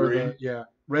that red and Or green? yeah,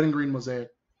 red and green mosaic.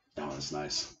 Oh, that's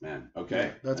nice, man.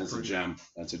 Okay, Yeah, that's a pretty. gem.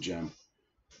 That's a gem.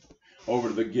 Over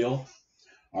to the gill.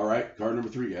 All right, card number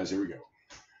 3, guys. Here we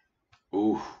go.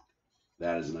 Ooh,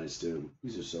 that is nice too.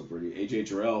 These are so pretty. AJ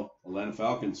Terrell, Atlanta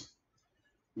Falcons.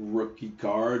 Rookie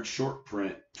card, short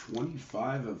print,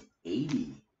 25 of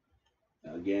 80.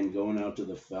 Again, going out to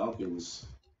the Falcons.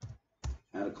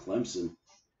 Out of Clemson.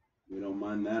 We don't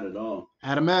mind that at all.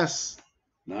 Adam S.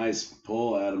 Nice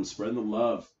pull, Adam. Spreading the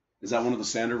love. Is that one of the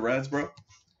standard reds, bro?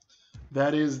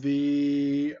 That is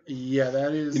the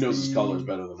that is. He knows his colors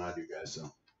better than I do, guys. So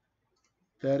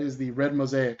that is the red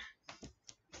mosaic.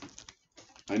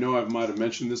 I know I might have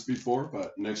mentioned this before,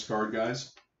 but next card,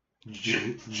 guys.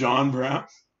 John Brown.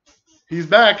 He's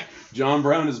back. John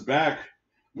Brown is back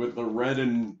with the red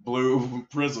and blue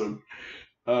prism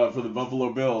for the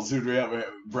Buffalo Bills. Who do we have?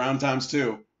 Brown times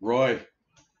 2. Roy.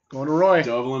 Going to Roy.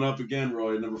 Doubling up again,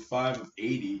 Roy. Number 5 of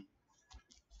 80.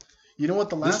 You know what?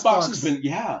 The last This box has been,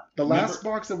 The last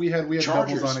box that we had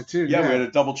Chargers. doubles on it too. Yeah, we had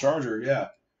a double charger. Yeah.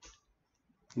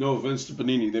 No offense to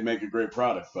Panini, they make a great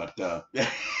product, but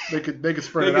they could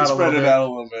spread they it could out spread a it little out a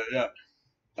little bit. Yeah.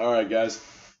 All right, guys.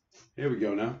 Here we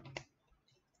go now.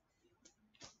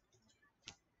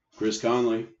 Chris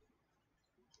Conley.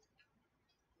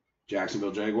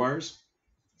 Jacksonville Jaguars.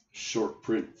 Short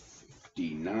print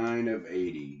 59 of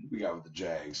 80. We got with the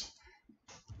Jags.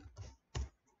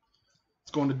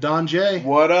 It's going to Don J.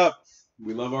 What up?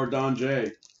 We love our Don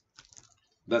J.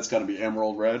 That's got to be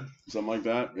emerald red, something like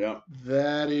that. Yeah.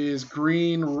 That is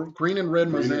green and red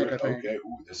mosaic, I think. Okay.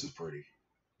 Ooh, this is pretty.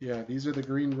 Yeah, these are the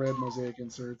green red mosaic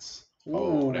inserts. Ooh,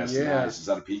 Oh, that's yeah. nice. Is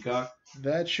that a peacock?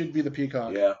 That should be the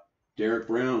peacock. Yeah. Derek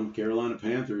Brown, Carolina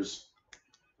Panthers.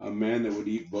 A man that would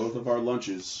eat both of our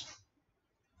lunches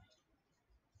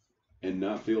and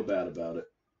not feel bad about it.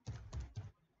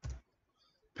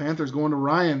 Panthers going to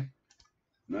Ryan.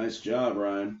 Nice job,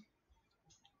 Ryan.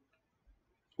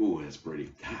 Ooh, that's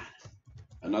pretty. God.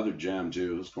 Another gem,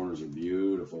 too. Those corners are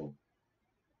beautiful.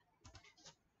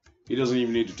 He doesn't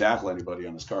even need to tackle anybody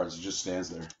on his cards. He just stands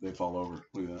there. They fall over.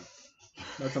 Look at that.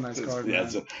 That's a nice card. Yeah,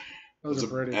 Those are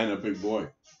pretty. And a big boy.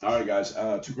 All right, guys.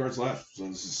 2 cards left. So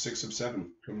this is 6 of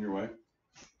 7 coming your way.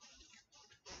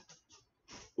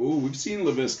 Ooh, we've seen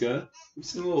LaVisca. We've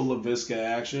seen a little LaVisca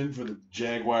action for the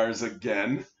Jaguars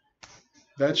again.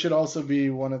 That should also be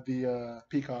one of the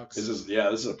peacocks. This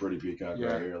is a pretty peacock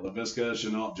Yeah. right here. LaVisca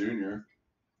Chenault Jr.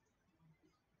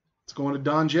 It's going to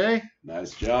Don J.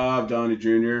 Nice job, Donnie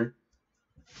Jr.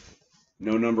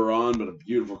 No number on, but a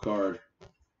beautiful card.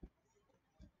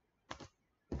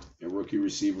 A rookie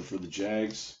receiver for the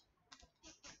Jags.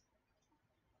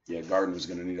 Yeah, Gardner's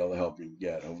going to need all the help he can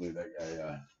get. Hopefully that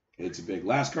guy hits a big.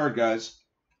 Last card, guys,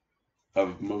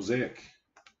 of Mosaic.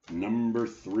 Number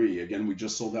 3. Again, we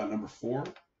just sold out number 4.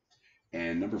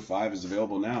 And number 5 is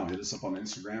available now. Hit us up on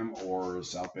Instagram or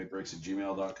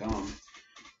southbaybreaks@gmail.com.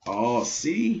 Oh,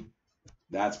 see?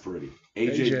 That's pretty.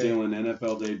 AJ Dillon,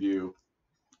 NFL debut.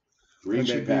 Green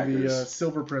Bay Packers. The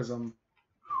silver prism.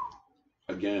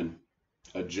 Again,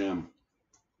 a gem.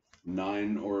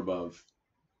 9 or above.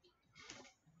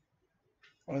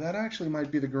 Oh, that actually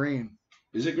might be the green.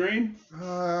 Is it green?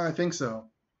 I think so.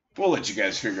 We'll let you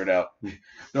guys figure it out.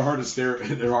 They're hard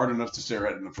enough to stare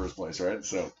at in the first place, right?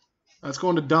 So that's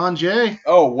going to Don J.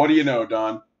 Oh, what do you know,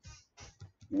 Don?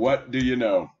 What do you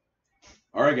know?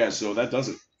 All right, guys. So that does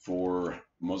it for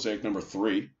Mosaic number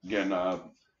 3. Again,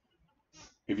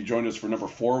 if you join us for number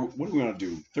 4, what do we want to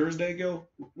do? Thursday, Gil?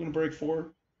 We're going to break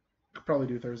 4? Could probably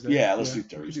do Thursday. Yeah, let's do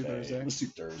Thursday. Let's do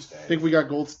Thursday. I think we got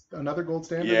another gold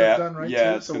standard that's done, right?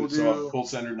 Yeah, too? So we'll do gold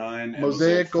standard 9, and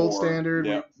Mosaic, gold 4. standard,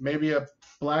 yeah. maybe a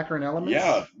black or an element.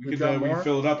 Yeah, we can more.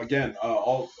 fill it up again.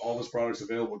 All this product's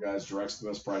available, guys. Direct's the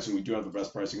best pricing. We do have the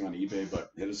best pricing on eBay,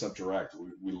 but hit us up direct.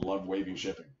 We love waiving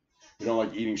shipping. We don't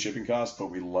like eating shipping costs, but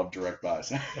we love direct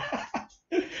buys.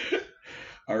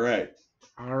 All right.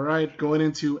 All right, going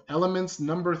into elements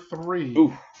number 3.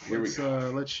 Ooh, here we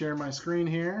go. Let's share my screen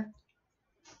here.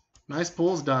 Nice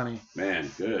pulls, Donnie. Man,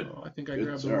 good. Oh, I think I good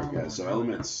grabbed start, the wrong guys. one. So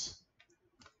elements.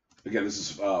 Again, this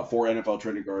is 4 NFL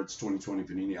trading cards, 2020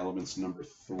 Panini elements number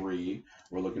 3.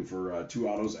 We're looking for 2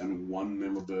 autos and 1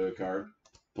 memorabilia card.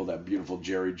 Pulled that beautiful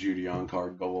Jerry Jeudy on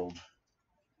card gold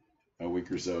a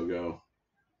week or so ago.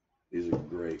 These are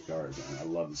great cards, man. I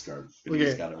love this card. I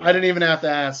didn't even have to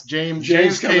ask.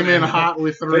 James came in hot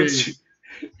with 3.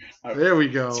 There we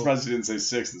go. I'm surprised he didn't say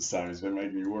 6 this time. He's been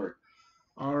making me work.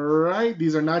 All right.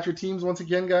 These are not your teams once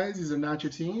again, guys. These are not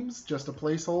your teams. Just a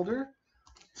placeholder.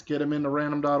 Let's get them into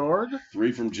random.org.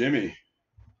 3 from Jimmy.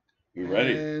 You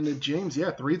ready? And James,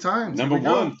 yeah, 3 times. Number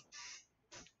 1.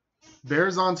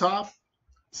 Bears on top,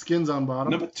 Skins on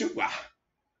bottom. Number 2.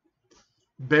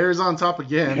 Bears on top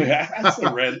again. That's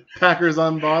the red. Packers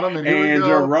on bottom. And here we go.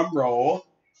 Your rum roll.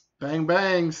 Bang,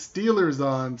 bang. Steelers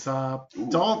on top. Ooh,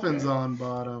 Dolphins on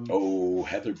bottom. Oh,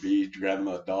 Heather B grabbing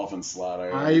the Dolphin slot.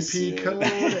 IP code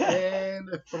and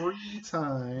 3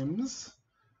 times.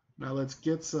 Now let's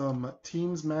get some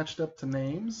teams matched up to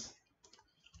names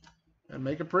and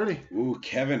make it pretty. Ooh,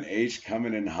 Kevin H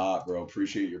coming in hot, bro.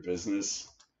 Appreciate your business.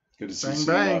 Good to see Bang,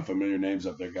 some bang. familiar names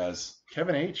up there, guys.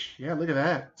 Kevin H. Yeah, look at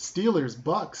that. Steelers,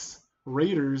 Bucks,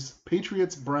 Raiders,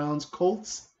 Patriots, Browns,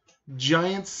 Colts,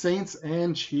 Giants, Saints,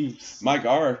 and Chiefs. Mike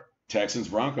R. Texans,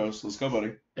 Broncos. Let's go,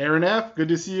 buddy. Aaron F. Good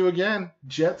to see you again.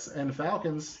 Jets and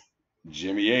Falcons.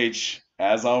 Jimmy H.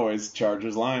 As always,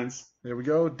 Chargers, Lions. There we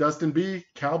go. Dustin B.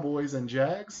 Cowboys and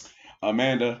Jags.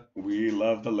 Amanda. We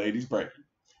love the ladies break.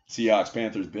 Seahawks,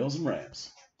 Panthers, Bills, and Rams.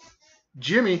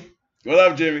 Jimmy. What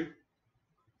up, Jimmy?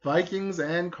 Vikings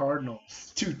and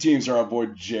Cardinals. 2 teams are on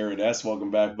board. Jared S. Welcome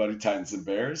back, buddy. Titans and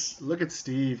Bears. Look at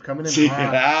Steve coming in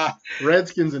hot.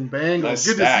 Redskins and Bengals. Nice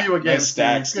Good stack. to see you again, Nice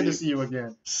stack, Steve. Good to Steve. see you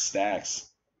again. Stacks.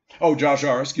 Oh, Josh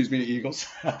R. Excuse me, Eagles.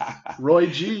 Roy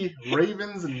G.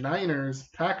 Ravens, Niners,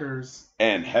 Packers.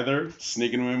 And Heather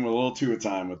sneaking in with a little Tua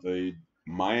time with the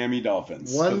Miami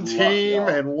Dolphins. One Good luck, team y'all.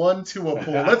 and 1 Tua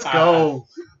pool. Let's go.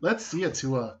 Let's see a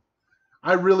Tua.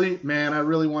 I really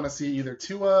want to see either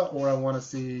Tua or I want to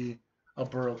see a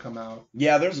Burrow come out.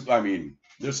 Yeah, there's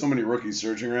so many rookies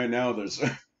surging right now. That's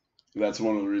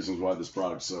one of the reasons why this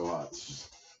product's so hot. It's just,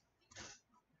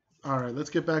 All right,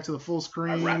 let's get back to the full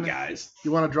screen. all right, guys.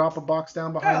 You want to drop a box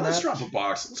down behind that? Let's drop a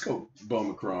box. Let's go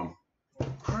Bowman Chrome. All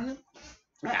right.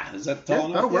 Is that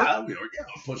tall enough? That'll work. Yeah,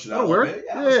 I'll push it out. That'll a little work. bit.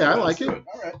 Yeah, let's do I it. like Let's it. do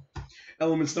All right.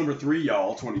 Elements number 3,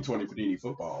 y'all. 2020 Panini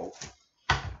Football.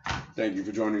 Thank you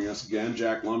for joining us again.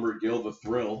 Jack Lumber, Gil the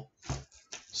Thrill.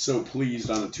 So pleased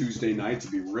on a Tuesday night to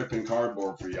be ripping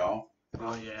cardboard for y'all.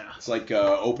 Oh, yeah. It's like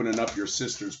opening up your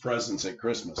sister's presents at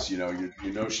Christmas. You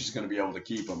know she's going to be able to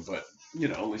keep them, but,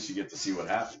 at least you get to see what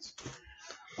happens.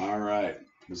 All right.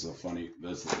 This is a funny.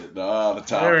 This the top.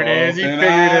 There it is. He open.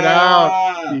 figured it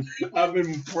out. I've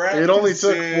been practicing. It only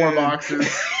took 4 boxes.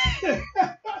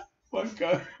 one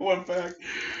pack.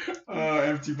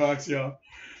 Empty box, y'all.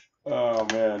 Oh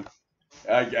man.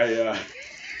 I Gotta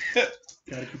keep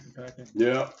it packing.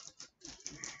 Yeah.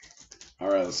 All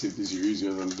right. Let's see if these are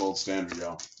easier than the gold standard,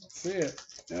 y'all. Let's see it.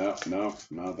 Yeah. No,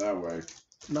 not that way.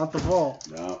 Not the vault.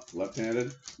 No.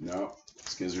 Left-handed. No.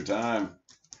 Skizzer time.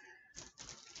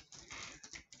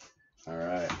 All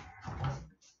right.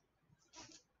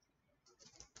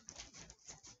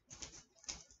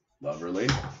 Loverly.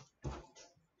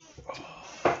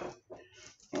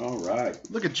 All right.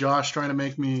 Look at Josh trying to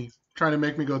make me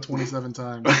go 27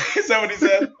 times. Is that what he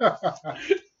said?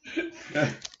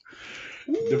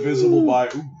 Divisible by.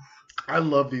 Ooh. I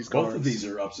love these cards. Both of these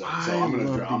are upside, so I I'm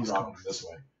love dropping these them cards. this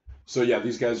way. So yeah,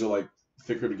 these guys are like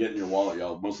thicker to get in your wallet,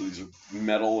 y'all. Most of these are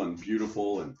metal and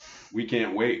beautiful, and we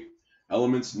can't wait.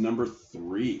 Elements number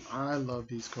 3. I love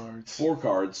these cards. 4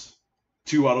 cards,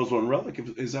 2 autos, 1 relic.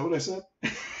 Is that what I said? I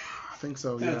think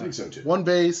so. Yeah, Yeah, I think so too. 1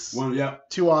 base, 1, yeah.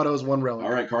 2 autos, 1 relic.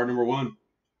 All right, card number 1.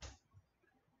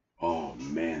 Oh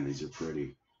man, these are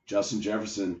pretty. Justin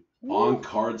Jefferson, on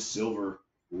card silver,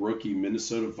 rookie,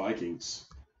 Minnesota Vikings.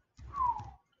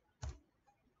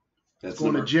 That's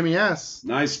Going to Jimmy S.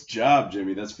 Nice job,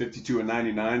 Jimmy. That's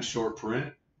 52/99 short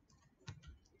print.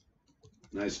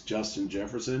 Nice, Justin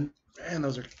Jefferson. Man,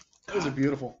 those are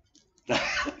beautiful. I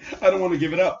don't want to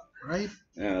give it up. Right?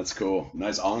 Yeah, that's cool.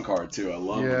 Nice on card too. I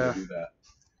love when Yeah. they do that.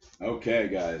 Okay,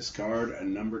 guys. Card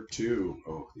number 2.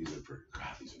 Oh, these are pretty.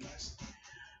 God, these are nice.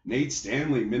 Nate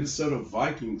Stanley, Minnesota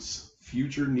Vikings.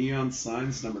 Future Neon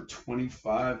Signs number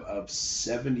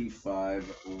 25/75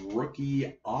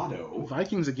 rookie auto.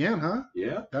 Vikings again, huh?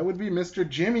 Yeah. That would be Mr.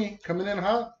 Jimmy coming in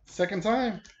hot. 2nd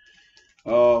time.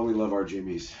 Oh, we love our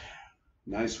Jimmies.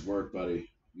 Nice work, buddy.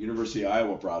 University of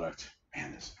Iowa product.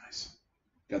 Man, this is nice.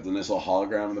 Got the nice little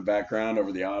hologram in the background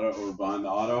over the auto, or behind the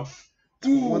auto.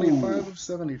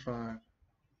 25/75.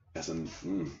 That's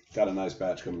got a nice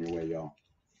batch coming your way, y'all.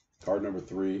 Card number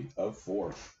 3 of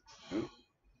 4. Ooh.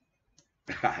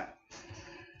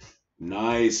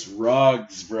 Nice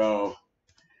rugs, bro.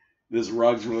 This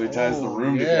rugs really ties the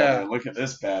room together. Look at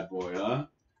this bad boy, huh?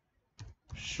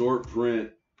 Short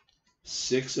print,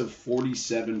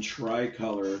 6/47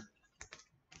 tricolor.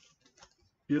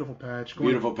 Beautiful patch.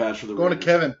 Beautiful patch for the Going Raiders.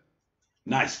 to Kevin.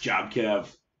 Nice job, Kev.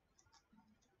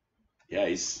 Yeah,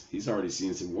 he's already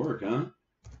seen some work, huh?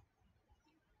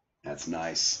 That's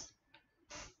nice.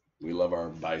 We love our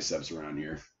biceps around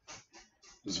here.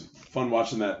 It was fun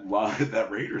watching that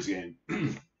Raiders game,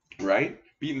 right?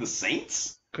 Beating the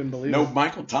Saints. Couldn't believe No it.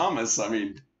 Michael Thomas. I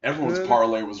mean, everyone's Could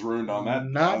parlay was ruined on that.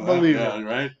 not believe yeah, it.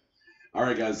 Right? All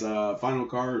right, guys. Final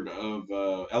card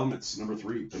of Elements, number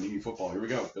 3, Panini Football. Here we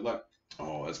go. Good luck.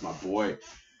 Oh, that's my boy.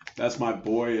 That's my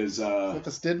boy. Is that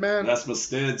the Stid man? That's my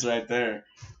Stids right there.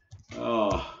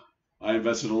 Oh, I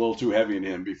invested a little too heavy in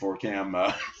him before Cam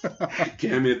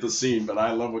hit the scene, but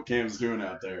I love what Cam's doing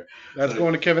out there. That's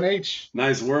going to Kevin H.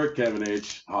 Nice work, Kevin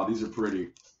H. Oh, these are pretty.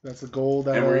 That's the gold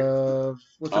out of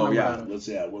what's the number out of? Let's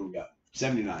see. What do we got?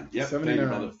 79. Yep. 79. Thank you,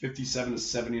 brother. 57 to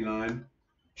 79.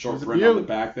 Short print on the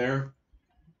back there.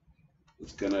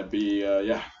 It's gonna be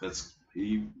That's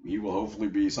he will hopefully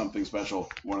be something special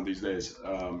one of these days.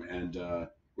 And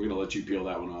we're gonna let you peel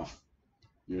that one off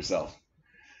yourself.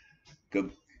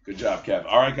 Good job, Kev.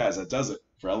 All right, guys, that does it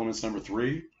for Elements number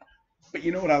 3. But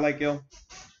you know what I like, Gil?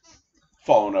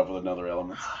 Following up with another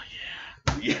Element. Oh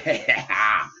yeah.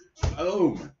 Yeah.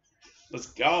 Boom. Let's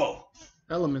go.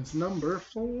 Elements number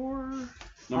 4.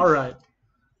 All right.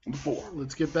 Number 4.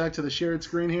 Let's get back to the shared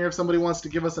screen here. If somebody wants to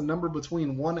give us a number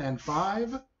between 1 and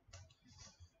 5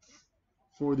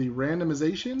 for the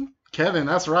randomization. Kevin,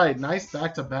 that's right. Nice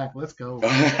back-to-back. Let's go.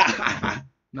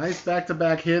 Nice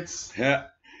back-to-back hits. Yeah.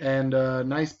 And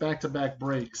nice back-to-back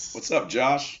breaks. What's up,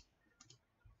 Josh?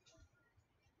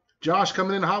 Josh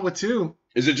coming in hot with 2.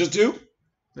 Is it just 2?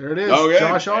 There it is. Okay.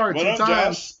 Josh R. What 2 up,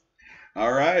 times. Josh?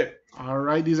 All right. All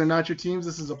right. These are not your teams.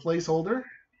 This is a placeholder.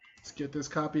 Let's get this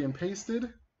copy and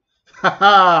pasted.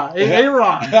 Ha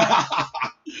A-Rod.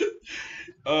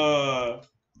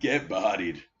 Get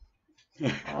bodied.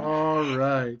 All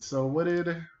right. So what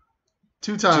did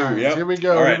 2 times? 2, yep. Here we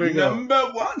go. All right. Here we go.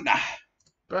 Number 1.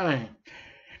 Bang.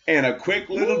 And a quick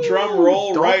little drum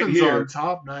roll right Dolphins here. on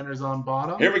top, Niners on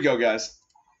bottom. Here we go, guys.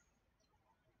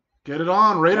 Get it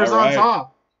on. Raiders All right. on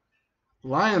top.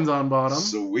 Lions on bottom.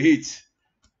 Sweet.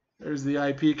 There's the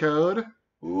IP code.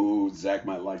 Ooh, Zach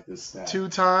might like this stat. 2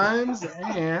 times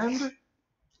and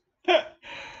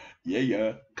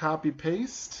yeah. copy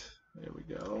paste. There we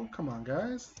go. Come on,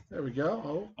 guys. There we go.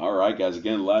 Oh. All right, guys.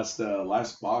 Again, last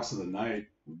box of the night.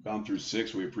 We've gone through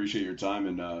 6. We appreciate your time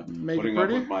and putting up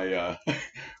with my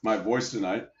my voice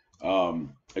tonight.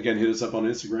 Again, hit us up on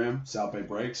Instagram, South Bay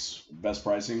Breaks, best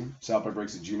pricing,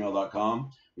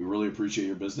 southbaybreaks@gmail.com. We really appreciate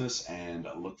your business and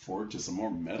look forward to some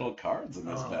more metal cards in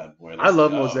this bad boy. I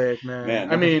love Mosaic,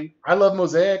 man. I mean, I love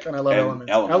Mosaic and I love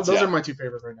Elements. Those are my 2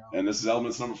 favorites right now. And this is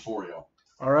Elements number 4, yo.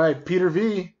 All right, Peter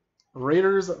V.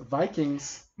 Raiders,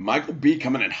 Vikings. Michael B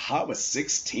coming in hot with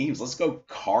 6 teams. Let's go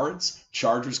Cards,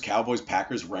 Chargers, Cowboys,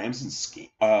 Packers, Rams, and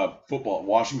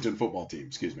Washington football team.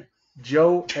 Excuse me.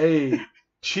 Joe A.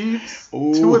 Chiefs,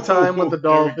 2 a time with the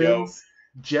Dolphins,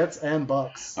 Jets, and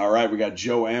Bucks. All right, we got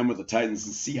Joe M with the Titans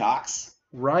and Seahawks.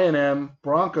 Ryan M.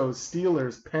 Broncos,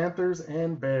 Steelers, Panthers,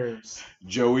 and Bears.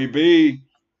 Joey B.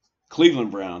 Cleveland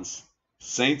Browns,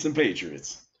 Saints, and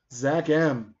Patriots. Zach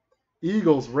M.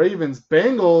 Eagles, Ravens,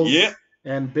 Bengals, Yep.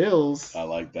 and Bills. I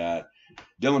like that.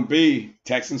 Dylan B.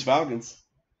 Texans, Falcons.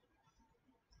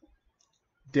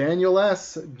 Daniel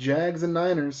S. Jags and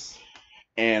Niners.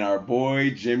 And our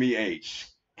boy Jimmy H.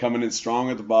 Coming in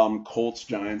strong at the bottom. Colts,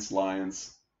 Giants,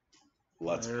 Lions.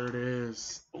 There it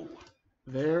is.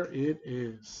 There it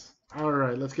is. All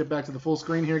right, let's get back to the full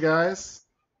screen here, guys.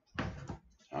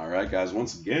 All right, guys.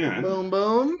 Once again. Boom,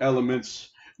 boom. Elements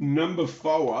number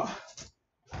 4.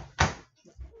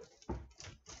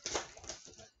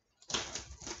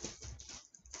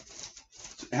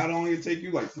 How long did it take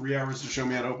you? Like 3 hours to show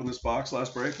me how to open this box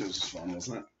last break? It was just fun,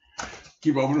 wasn't it?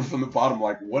 Keep opening from the bottom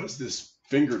like, what is this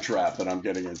finger trap that I'm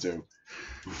getting into?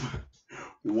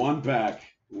 1 pack,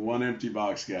 1 empty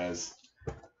box, guys.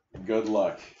 Good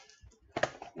luck.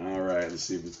 All right, let's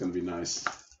see if it's going to be nice.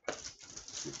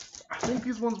 I think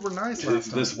these ones were nice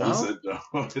last time. This wasn't.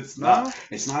 No, it's not. No?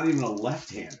 It's not even a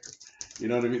left-hander. You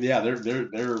know what I mean? Yeah,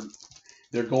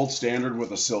 they're gold standard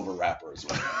with a silver wrapper.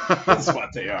 That's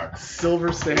what they are.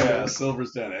 Silver standard. Yeah, silver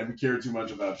standard. I haven't cared too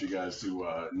much about you guys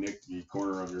to nick the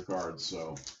corner of your cards,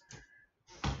 so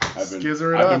I've been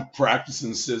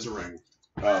practicing scissoring,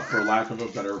 for lack of a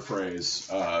better phrase,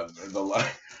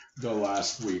 the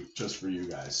last week just for you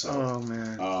guys. So, oh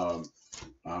man.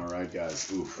 All right,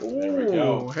 guys. Oof. Ooh, there we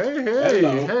go. Hey.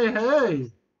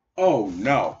 Hey. Oh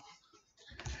no.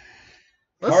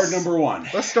 Card number 1.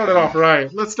 Let's start it off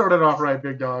right.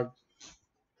 Big dog.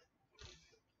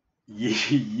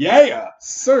 Yeah.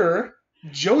 Sir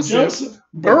Joseph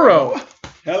Burrow.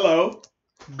 Hello.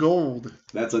 Gold.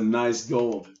 That's a nice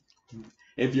gold.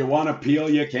 If you want to peel,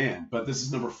 you can. But this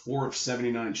is number 4 of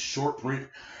 79 short print.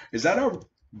 Is that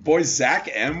Boy, Zach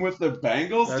M with the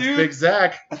Bengals, That's dude. Big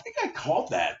Zach. I think I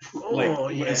called that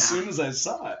Yeah. as soon as I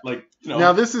saw it. Like,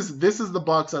 Now this is the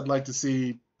box I'd like to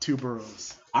see 2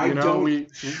 Burrows.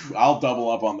 I'll double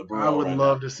up on the Burrow. I would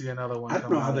love to see another one. I don't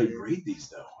know how they grade these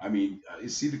though. I mean, you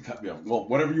see the cut. Yeah, well,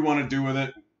 whatever you want to do with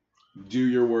it, do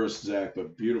your worst, Zach.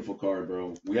 But beautiful card,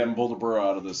 bro. We haven't pulled a Burrow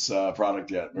out of this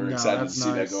product yet. Very excited to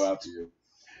see that go out to you.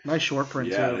 Nice short print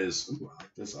too. Yeah, it is. Ooh, I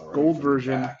like this already. Gold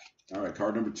version. All right,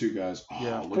 card number 2, guys. Oh,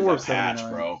 yeah, look at that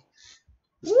patch, bro.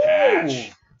 This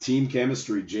patch. Team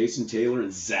chemistry, Jason Taylor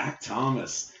and Zach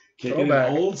Thomas. Kicking it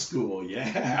old school,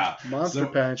 yeah. Monster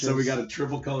patches. So we got a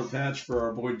triple color patch for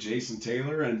our boy Jason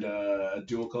Taylor and a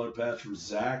dual color patch for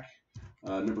Zach.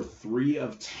 Number 3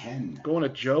 of 10. Going to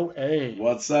Joe A.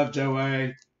 What's up, Joe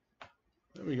A?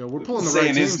 There we go. We're pulling the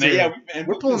right teams here. Yeah,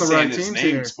 we're pulling the right teams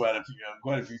here.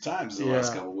 Quite a few times in the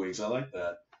last couple of weeks. I like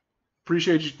that.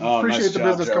 Appreciate you. Appreciate the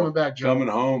business Joe. coming back, Joe. Coming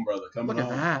home, brother. Coming home.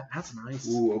 Look at that. That's nice.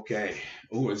 Ooh, okay.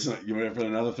 Ooh, you ready for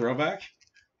another throwback?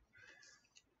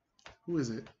 Who is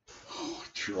it? Oh,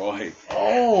 Troy.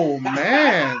 Oh,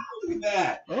 man. Look at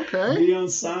that. Okay. Neon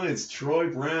Signs, Troy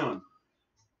Brown.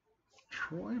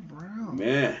 Troy Brown.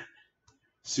 Man.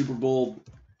 Super Bowl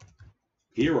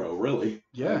hero, really.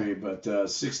 Yeah. I mean, but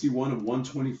 61 of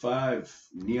 125.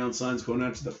 Neon Signs going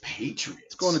out to the Patriots.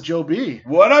 It's going to Joe B.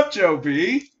 What up, Joe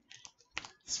B?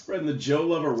 Spreading the Joe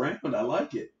love around. I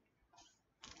like it.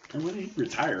 And when did he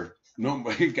retire? No,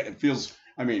 it feels,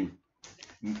 I mean,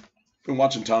 been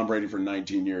watching Tom Brady for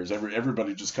 19 years.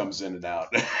 Everybody just comes in and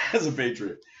out as a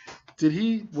Patriot.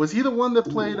 Was he the one that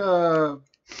played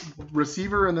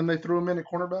receiver and then they threw him in at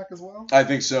cornerback as well? I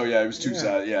think so, yeah. It was two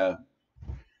sides, yeah.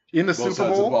 In the Both Super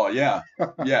Bowl? Of the ball. Yeah.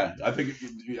 Yeah. I think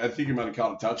he might have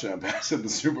caught a touchdown pass in the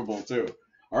Super Bowl too.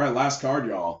 All right, last card,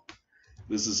 y'all.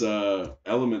 This is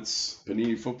Elements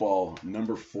Panini Football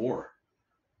number 4.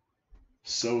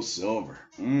 So silver.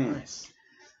 Nice.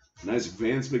 Nice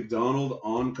Vance McDonald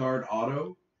on-card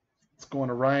auto. It's going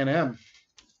to Ryan M.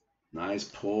 Nice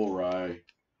pull, Rye.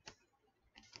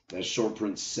 That short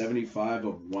print 75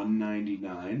 of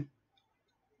 199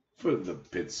 for the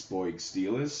Pittsburgh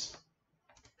Steelers.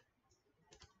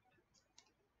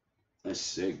 That's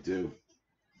sick, too.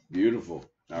 Beautiful.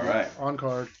 All right. On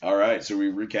card. All right. So we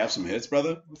recap some hits,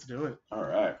 brother? Let's do it. All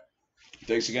right.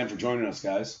 Thanks again for joining us,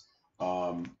 guys.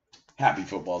 Happy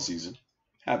football season.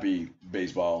 Happy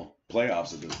baseball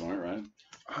playoffs at this point, right?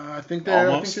 I think they got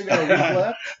a week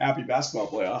left. Happy basketball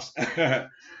playoffs.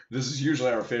 This is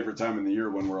usually our favorite time in the year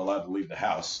when we're allowed to leave the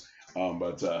house.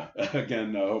 But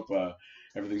again, I hope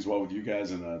everything's well with you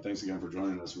guys. And thanks again for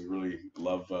joining us. We really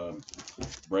love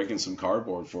breaking some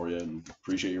cardboard for you and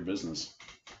appreciate your business.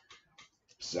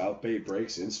 South Bay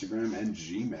Breaks, Instagram, and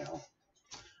Gmail.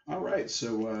 All right,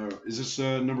 so is this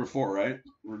number 4, right?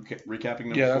 We're recapping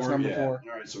number 4? Yeah, that's number 4.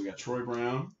 All right, so we got Troy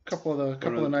Brown. Couple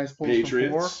of nice pulls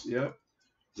Patriots, from 4. Yep.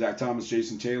 Zach Thomas,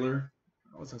 Jason Taylor.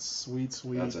 That was a sweet.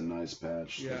 That's a nice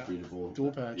patch. Yeah. That's beautiful.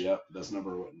 Dual patch. Yep, that's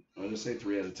number, what did I say,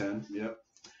 3 out of 10? Yep.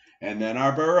 And then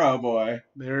our Burrow boy.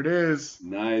 There it is.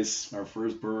 Nice, our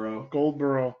first Burrow. Gold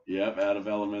Burrow. Yep, out of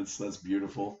Elements. That's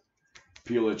beautiful.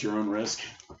 Peel at your own risk,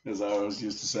 as I always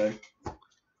used to say.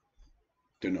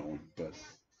 To no one, but...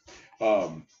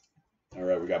 all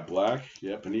right, we got Black.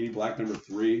 Yeah, Panini Black number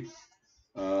 3.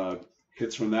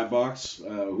 Hits from that box,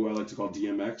 who I like to call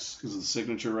DMX because of the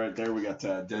signature right there. We got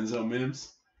Denzel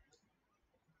Mims.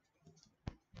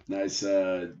 Nice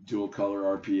dual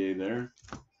color RPA there.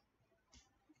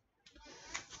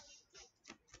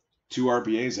 2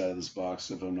 RPAs out of this box,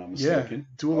 if I'm not mistaken.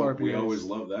 Yeah, dual RPAs. We always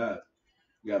love that.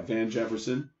 We got Van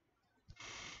Jefferson.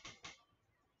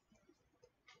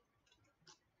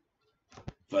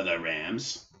 For the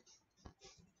Rams.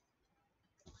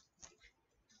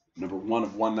 Number 1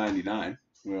 of 199.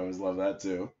 We always love that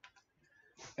too.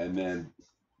 And then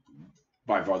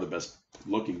by far the best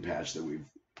looking patch that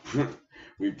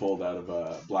we've pulled out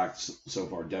of Black so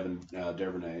far,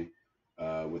 Devernay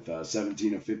with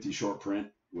 17 of 50 short print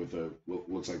with a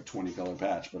looks like 20 color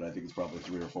patch, but I think it's probably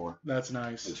 3 or 4. That's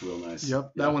nice. It's real nice.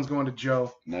 Yep, that one's going to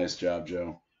Joe. Nice job,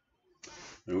 Joe.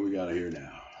 And who we got here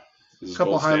now? A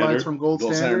couple highlights from Gold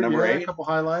Standard number 8. A couple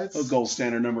highlights. Oh, Gold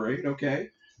Standard number 8. Okay.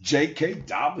 J.K.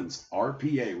 Dobbins,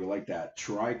 RPA. We like that.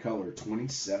 Tricolor,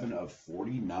 27 of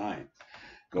 49.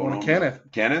 Going to Kenneth.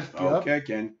 Kenneth? Yep. Okay,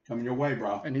 Ken. Coming your way,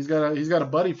 bro. And he's got a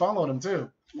buddy following him,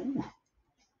 too. Ooh.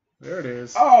 There it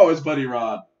is. Oh, it's Buddy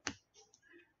Rod.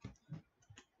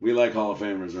 We like Hall of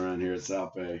Famers around here at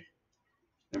South Bay.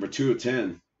 Number 2 of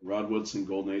 10. Rod Woodson,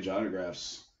 Golden Age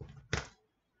autographs.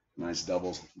 Nice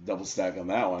double stack on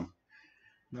that one.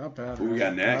 Not bad. Who we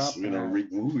got next? Who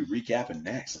we recapping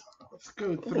next? Let's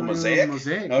go A through little Mosaic.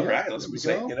 Mosaic. All Yeah, right, let's there we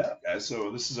Mosaic go. it up, guys. So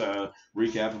this is a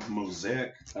recap of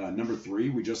Mosaic number 3.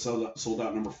 We just sold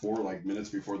out number 4 like minutes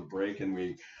before the break, and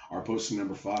we are posting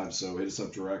number 5. So hit us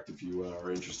up direct if you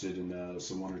are interested in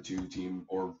some 1 or 2 team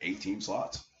or 8 team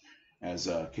slots, as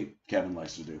Kevin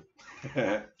likes to do.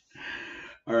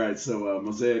 All right, so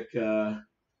Mosaic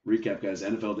recap, guys.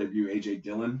 NFL debut AJ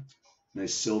Dillon,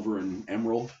 nice silver and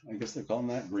emerald. I guess they're calling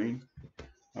that green.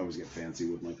 I always get fancy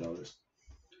with my colors.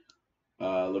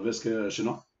 LaVisca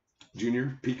Chenault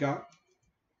Jr. Peacock.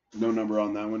 No number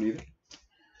on that one either.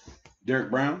 Derek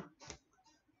Brown.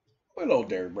 What old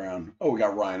Derek Brown? Oh, we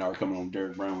got Ryan R coming on.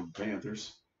 Derek Brown with the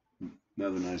Panthers.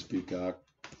 Another nice Peacock.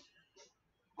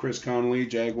 Chris Conley,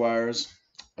 Jaguars.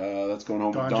 That's going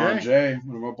home with Don J.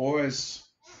 One of our boys.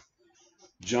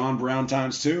 John Brown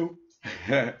times 2.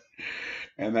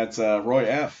 And that's Roy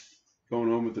F. Going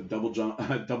home with the double.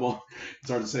 It's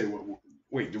hard to say.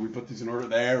 Wait, do we put these in order?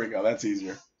 There we go. That's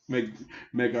easier.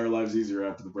 Make our lives easier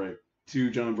after the break. 2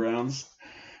 John Browns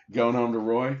going home to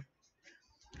Roy.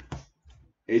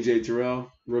 AJ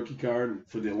Terrell, rookie card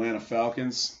for the Atlanta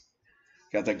Falcons.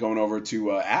 Got that going over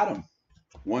to Adam.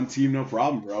 1 team, no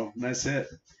problem, bro. Nice hit.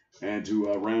 And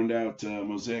to round out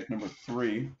Mosaic number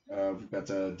 3, we've got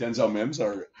Denzel Mims,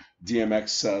 our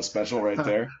DMX special right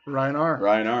there. Ryan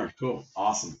R. Cool.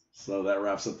 Awesome. So that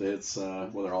wraps up the hits.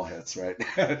 Well, they're all hits, right?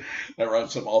 That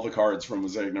wraps up all the cards from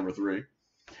Mosaic number 3.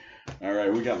 All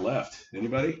right, we got left.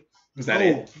 Anybody? Was that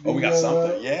it? Oh, we got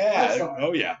something. Yeah.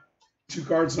 Oh, yeah. 2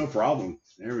 cards, no problem.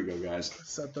 There we go, guys.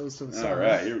 Set those to the side. All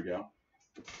right, here we go.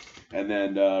 And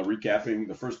then recapping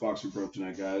the first box we broke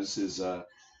tonight, guys, is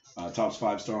Topps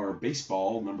 5-star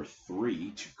baseball number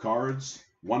 3. 2 cards,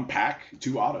 1 pack,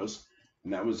 2 autos,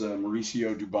 and that was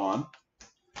Mauricio Dubon.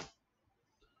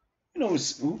 You know,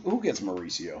 who gets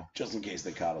Mauricio? Just in case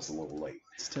they caught us a little late.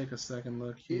 Let's take a second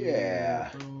look here. Yeah.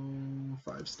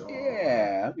 5-star.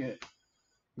 Yeah.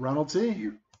 Ronald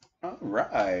T. All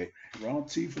right. Ronald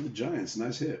T for the Giants.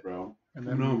 Nice hit, bro. And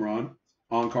then Ron.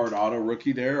 On-card auto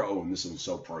rookie there. Oh, and this one's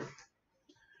so pretty.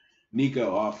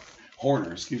 Nico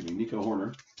Horner.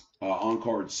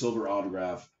 On-card silver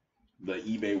autograph. The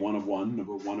eBay 1 of 1,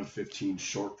 number 1 of 15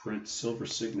 short print silver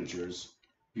signatures.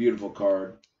 Beautiful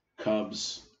card.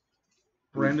 Cubs.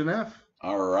 Brandon F.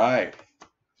 All right.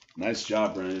 Nice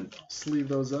job, Brandon. Sleeve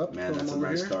those up. Man, that's a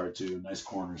nice card, too. Nice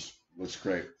corners. Looks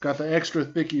great. Got the extra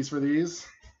thickies for these.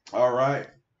 All right.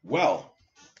 Well,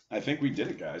 I think we did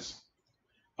it, guys.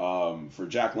 For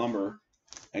Jack Lumber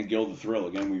and Gil the Thrill,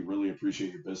 again, we really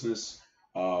appreciate your business.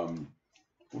 We're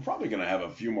probably going to have a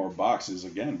few more boxes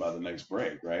again by the next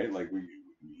break, right? Like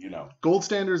Gold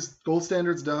Standard's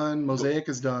done. Mosaic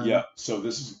is done. Yeah. So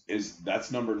this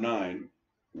that's number 9.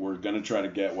 We're going to try to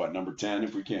get number 10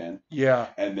 if we can. Yeah.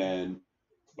 And then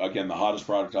again, the hottest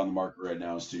product on the market right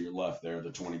now is to your left there,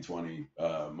 the 2020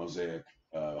 Mosaic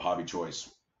Hobby Choice.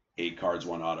 8 cards,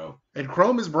 1 auto. And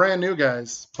Chrome is brand new,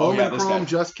 guys. Bowman Chrome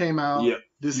just came out. Yep.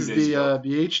 This is the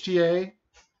HTA.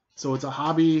 So it's a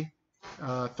hobby.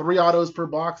 3 autos per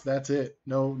box. That's it.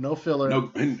 No filler.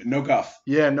 No guff.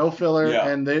 Yeah, no filler. Yeah.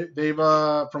 And they've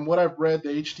from what I've read, the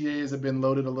HTAs have been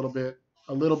loaded a little bit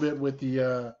with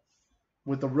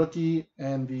the rookie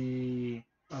and the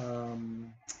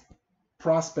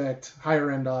prospect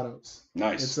higher end autos.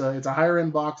 Nice. It's a higher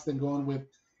end box than going with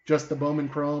just the Bowman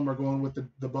Chrome or going with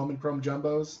the Bowman Chrome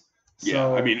jumbos. So,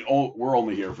 yeah, I mean, we're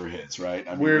only here for hits, right?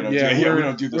 I mean, we don't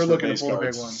do this for looking base for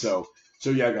cards. big ones. So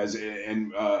yeah, guys,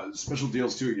 and special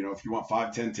deals too. You know, if you want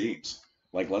 5-10 teams,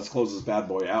 let's close this bad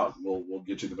boy out. We'll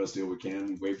get you the best deal we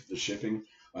can. Waive the shipping.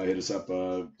 Hit us up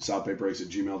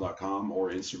southbaybreaks@gmail.com or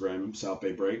Instagram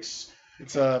southbaybreaks.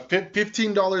 It's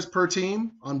 $15 per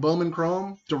team on Bowman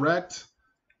Chrome direct.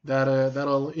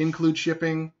 That'll include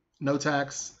shipping, no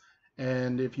tax.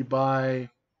 And if you buy,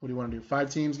 what do you want to do? 5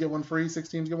 teams get 1 free. 6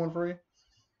 teams get 1 free.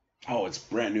 Oh, it's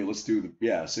brand new. Let's do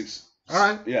 6. All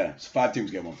right. Yeah, 5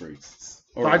 teams get 1 free.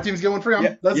 Or 5 teams get 1 free.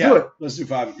 Let's do it. Let's do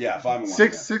 5. Yeah, 5 and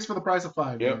 1. 6 for the price of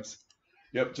 5. Yep. Guys.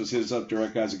 Yep. Just hit us up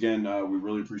direct, guys. Again, we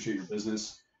really appreciate your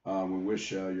business. We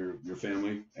wish your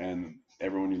family and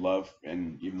everyone you love,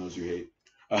 and even those you hate,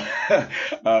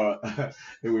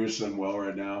 we wish them well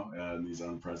right now in these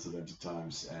unprecedented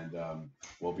times. And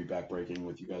we'll be back breaking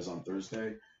with you guys on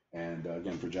Thursday. And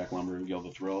again, for Jack Lumber and Gil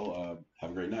the Thrill,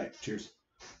 have a great night. Cheers.